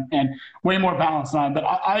I am and way more balanced than I am. But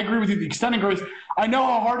I agree with you. The extending grace, I know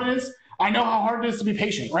how hard it is. I know how hard it is to be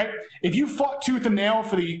patient, right? If you fought tooth and nail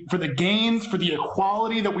for the gains, for the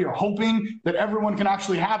equality that we are hoping that everyone can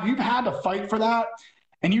actually have, you've had to fight for that,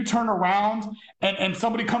 and you turn around and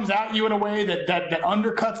somebody comes at you in a way that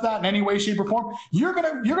undercuts that in any way, shape, or form, you're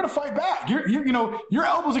gonna fight back. Your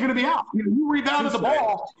elbows are gonna be out. You read down at the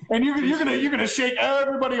ball, and you're gonna shake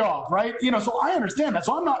everybody off, right? So I understand that.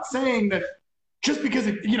 So I'm not saying that just because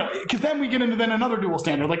because then we get into another dual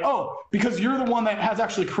standard, like, oh, because you're the one that has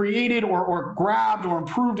actually created or grabbed or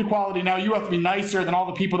improved equality, now you have to be nicer than all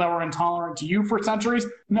the people that were intolerant to you for centuries.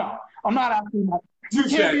 No, I'm not asking that. You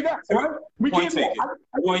can't be that, right? We can't take it.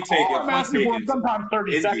 I'm asking for sometimes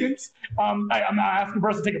 30 seconds. I'm not asking for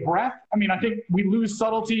us to take a breath. I mean, I think we lose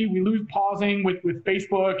subtlety, we lose pausing with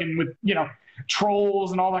Facebook and with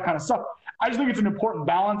trolls and all that kind of stuff. I just think it's an important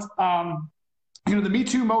balance. The Me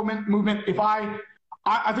Too movement.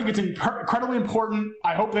 I think it's incredibly important.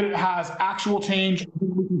 I hope that it has actual change.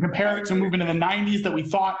 We can compare it to a movement in the 90s that we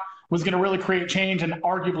thought was going to really create change, and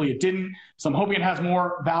arguably it didn't. So I'm hoping it has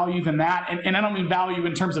more value than that. And I don't mean value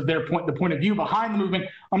in terms of the point of view behind the movement.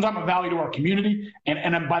 I'm talking about value to our community.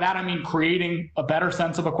 And by that, I mean creating a better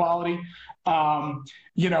sense of equality. We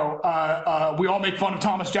all make fun of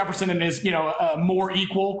Thomas Jefferson and his, more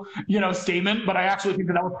equal, statement, but I actually think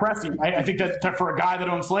that was pressing. I think that for a guy that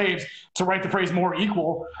owned slaves to write the phrase more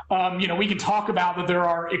equal, we can talk about that there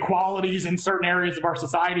are equalities in certain areas of our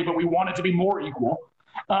society, but we want it to be more equal.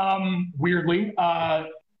 Weirdly.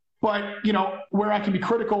 But where I can be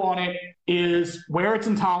critical on it is where it's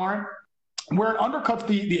intolerant, where it undercuts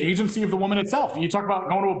the agency of the woman itself. You talk about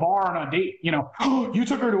going to a bar on a date, you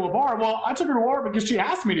took her to a bar. Well, I took her to a bar because she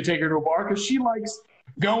asked me to take her to a bar because she likes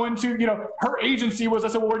going to, her agency was, I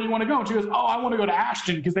said, well, where do you want to go? And she goes, oh, I want to go to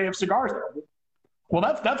Ashton because they have cigars there. Well,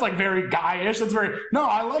 that's like very guy-ish. That's no,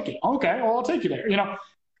 I like it. Okay, well, I'll take you there,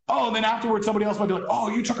 Oh, and then afterwards, somebody else might be like, oh,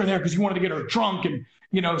 you took her there because you wanted to get her drunk and,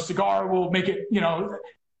 cigar will make it,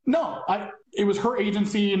 No, it was her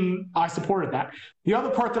agency and I supported that. The other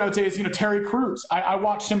part that I would say is, Terry Crews. I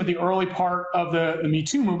watched him at the early part of the Me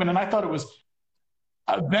Too movement, and I thought it was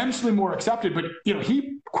eventually more accepted. But,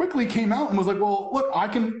 he quickly came out and was like, well, look, I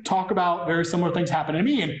can talk about very similar things happening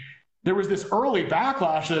to me. And there was this early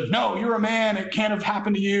backlash of, no, you're a man. It can't have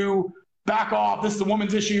happened to you. Back off. This is a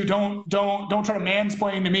woman's issue. Don't try to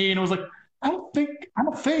mansplain to me. And it was like, I don't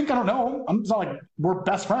know. It's not like we're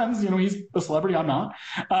best friends. He's a celebrity. I'm not.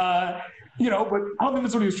 But I don't think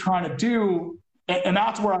that's what he was trying to do. And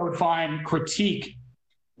that's where I would find critique,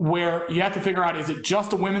 where you have to figure out, is it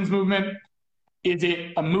just a women's movement? Is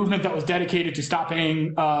it a movement that was dedicated to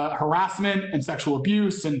stopping harassment and sexual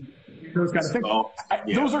abuse and those kind of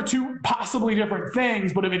things? Those are two possibly different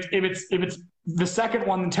things. But if it's the second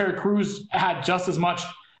one, then Terry Crews had just as much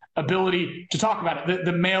ability to talk about it.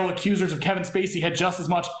 The male accusers of Kevin Spacey had just as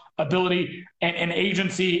much ability and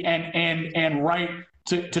agency and right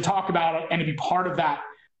to talk about it and to be part of that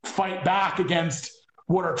fight back against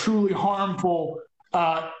what are truly harmful,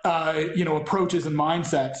 approaches and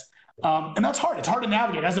mindsets. And that's hard. It's hard to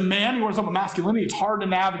navigate. As a man, you want to talk about masculinity, it's hard to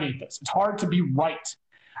navigate this. It's hard to be right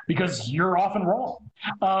because you're often wrong.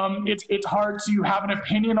 It's hard to have an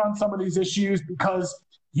opinion on some of these issues because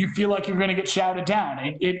you feel like you're going to get shouted down.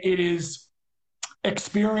 It is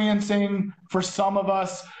experiencing, for some of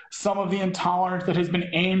us, some of the intolerance that has been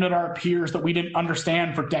aimed at our peers that we didn't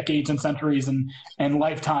understand for decades and centuries and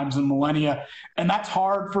lifetimes and millennia. And that's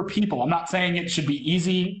hard for people. I'm not saying it should be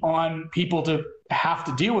easy on people to have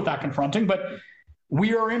to deal with that confronting, but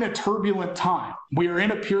we are in a turbulent time. We are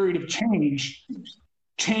in a period of change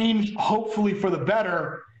hopefully for the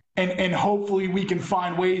better. And hopefully we can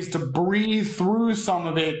find ways to breathe through some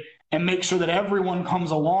of it and make sure that everyone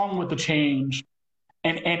comes along with the change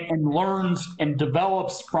and learns and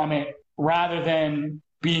develops from it rather than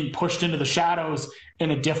being pushed into the shadows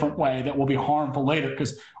in a different way that will be harmful later.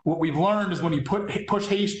 Because what we've learned is when you push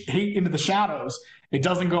hate into the shadows, it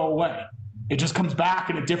doesn't go away. It just comes back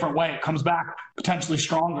in a different way. It comes back potentially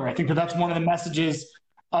stronger. I think that's one of the messages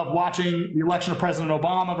of watching the election of President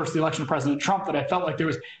Obama versus the election of President Trump, that I felt like there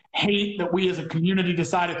was hate that we as a community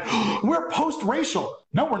decided, we're post-racial.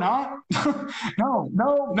 No, we're not. No,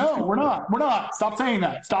 we're not. We're not. Stop saying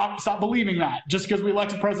that. Stop believing that. Just because we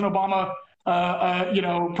elected President Obama,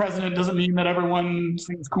 president, doesn't mean that everyone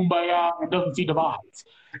sings Kumbaya and doesn't see divides.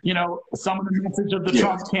 Some of the message of the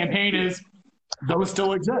Trump campaign is those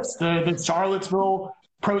still exist. The Charlottesville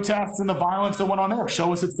protests and the violence that went on there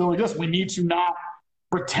show us it still exists. We need to not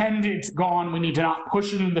pretend it's gone. We need to not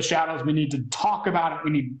push it into the shadows. We need to talk about it.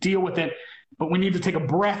 We need to deal with it, but we need to take a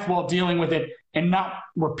breath while dealing with it and not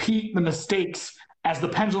repeat the mistakes as the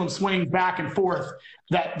pendulum swings back and forth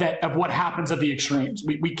that of what happens at the extremes.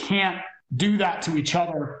 We can't do that to each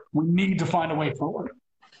other. We need to find a way forward.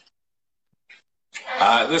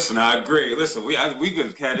 Listen, I agree. Listen, we could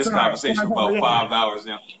have had this conversation for about 5 hours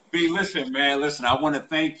now. B, listen, man, listen, I want to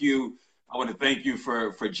thank you. I want to thank you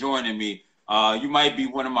for joining me. You might be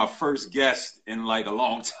one of my first guests in like a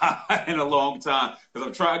long time, because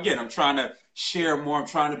I'm trying to share more. I'm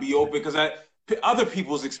trying to be open because other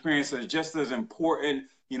people's experiences are just as important,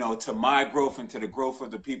 you know, to my growth and to the growth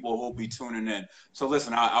of the people who will be tuning in. So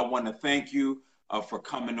listen, I want to thank you for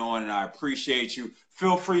coming on, and I appreciate you.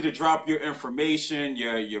 Feel free to drop your information,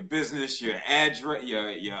 your business, your address,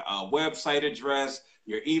 your website address,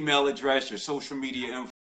 your email address, your social media info.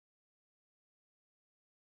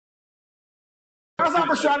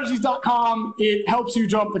 GrasshopperStrategies.com, it helps you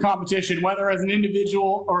jump the competition, whether as an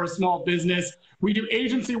individual or a small business. We do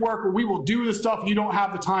agency work where we will do the stuff you don't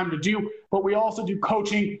have the time to do, but we also do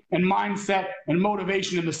coaching and mindset and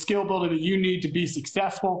motivation and the skill building that you need to be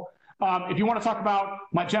successful. If you want to talk about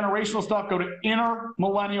my generational stuff, go to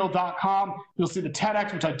innermillennial.com. You'll see the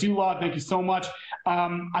TEDx, which I do love. Thank you so much.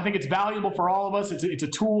 I think it's valuable for all of us. It's a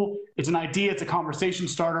tool. It's an idea. It's a conversation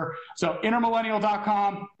starter. So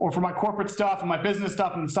innermillennial.com, or for my corporate stuff and my business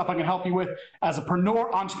stuff and the stuff I can help you with as a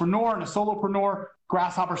entrepreneur and a solopreneur,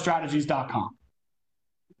 grasshopperstrategies.com.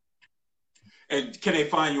 And can they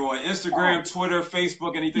find you on Instagram, Twitter,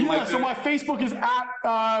 Facebook, anything like that? Yeah, so my Facebook is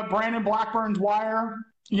at Brandon Blackburn's Wire.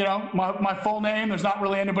 You know, my full name. There's not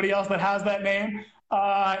really anybody else that has that name.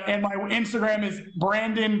 And my Instagram is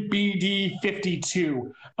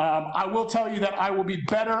BrandonBD52. I will tell you that I will be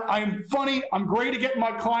better. I am funny. I'm great at getting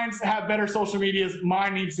my clients to have better social medias.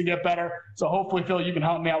 Mine needs to get better. So hopefully, Phil, you can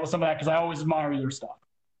help me out with some of that because I always admire your stuff.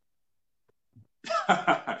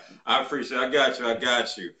 I appreciate it. I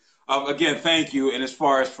got you. Again, thank you. And as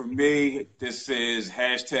far as for me, this is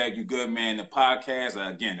hashtag You Good Man, the podcast.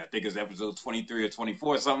 Again, I think it's episode 23 or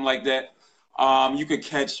 24, something like that. You could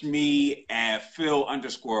catch me at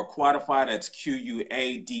Phil_Quadify. That's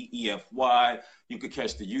QUADEFY. You could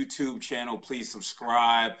catch the YouTube channel. Please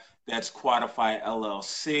subscribe. That's Quadify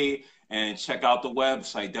LLC. And check out the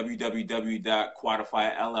website,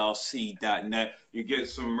 www.quadifyllc.net. You get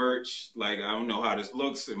some merch. Like, I don't know how this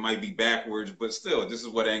looks. It might be backwards, but still, this is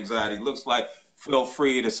what anxiety looks like. Feel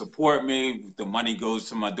free to support me. The money goes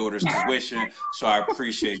to my daughter's tuition, so I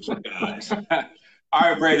appreciate you guys. All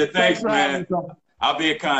right, Brandon, thanks, man. I'll be a contact.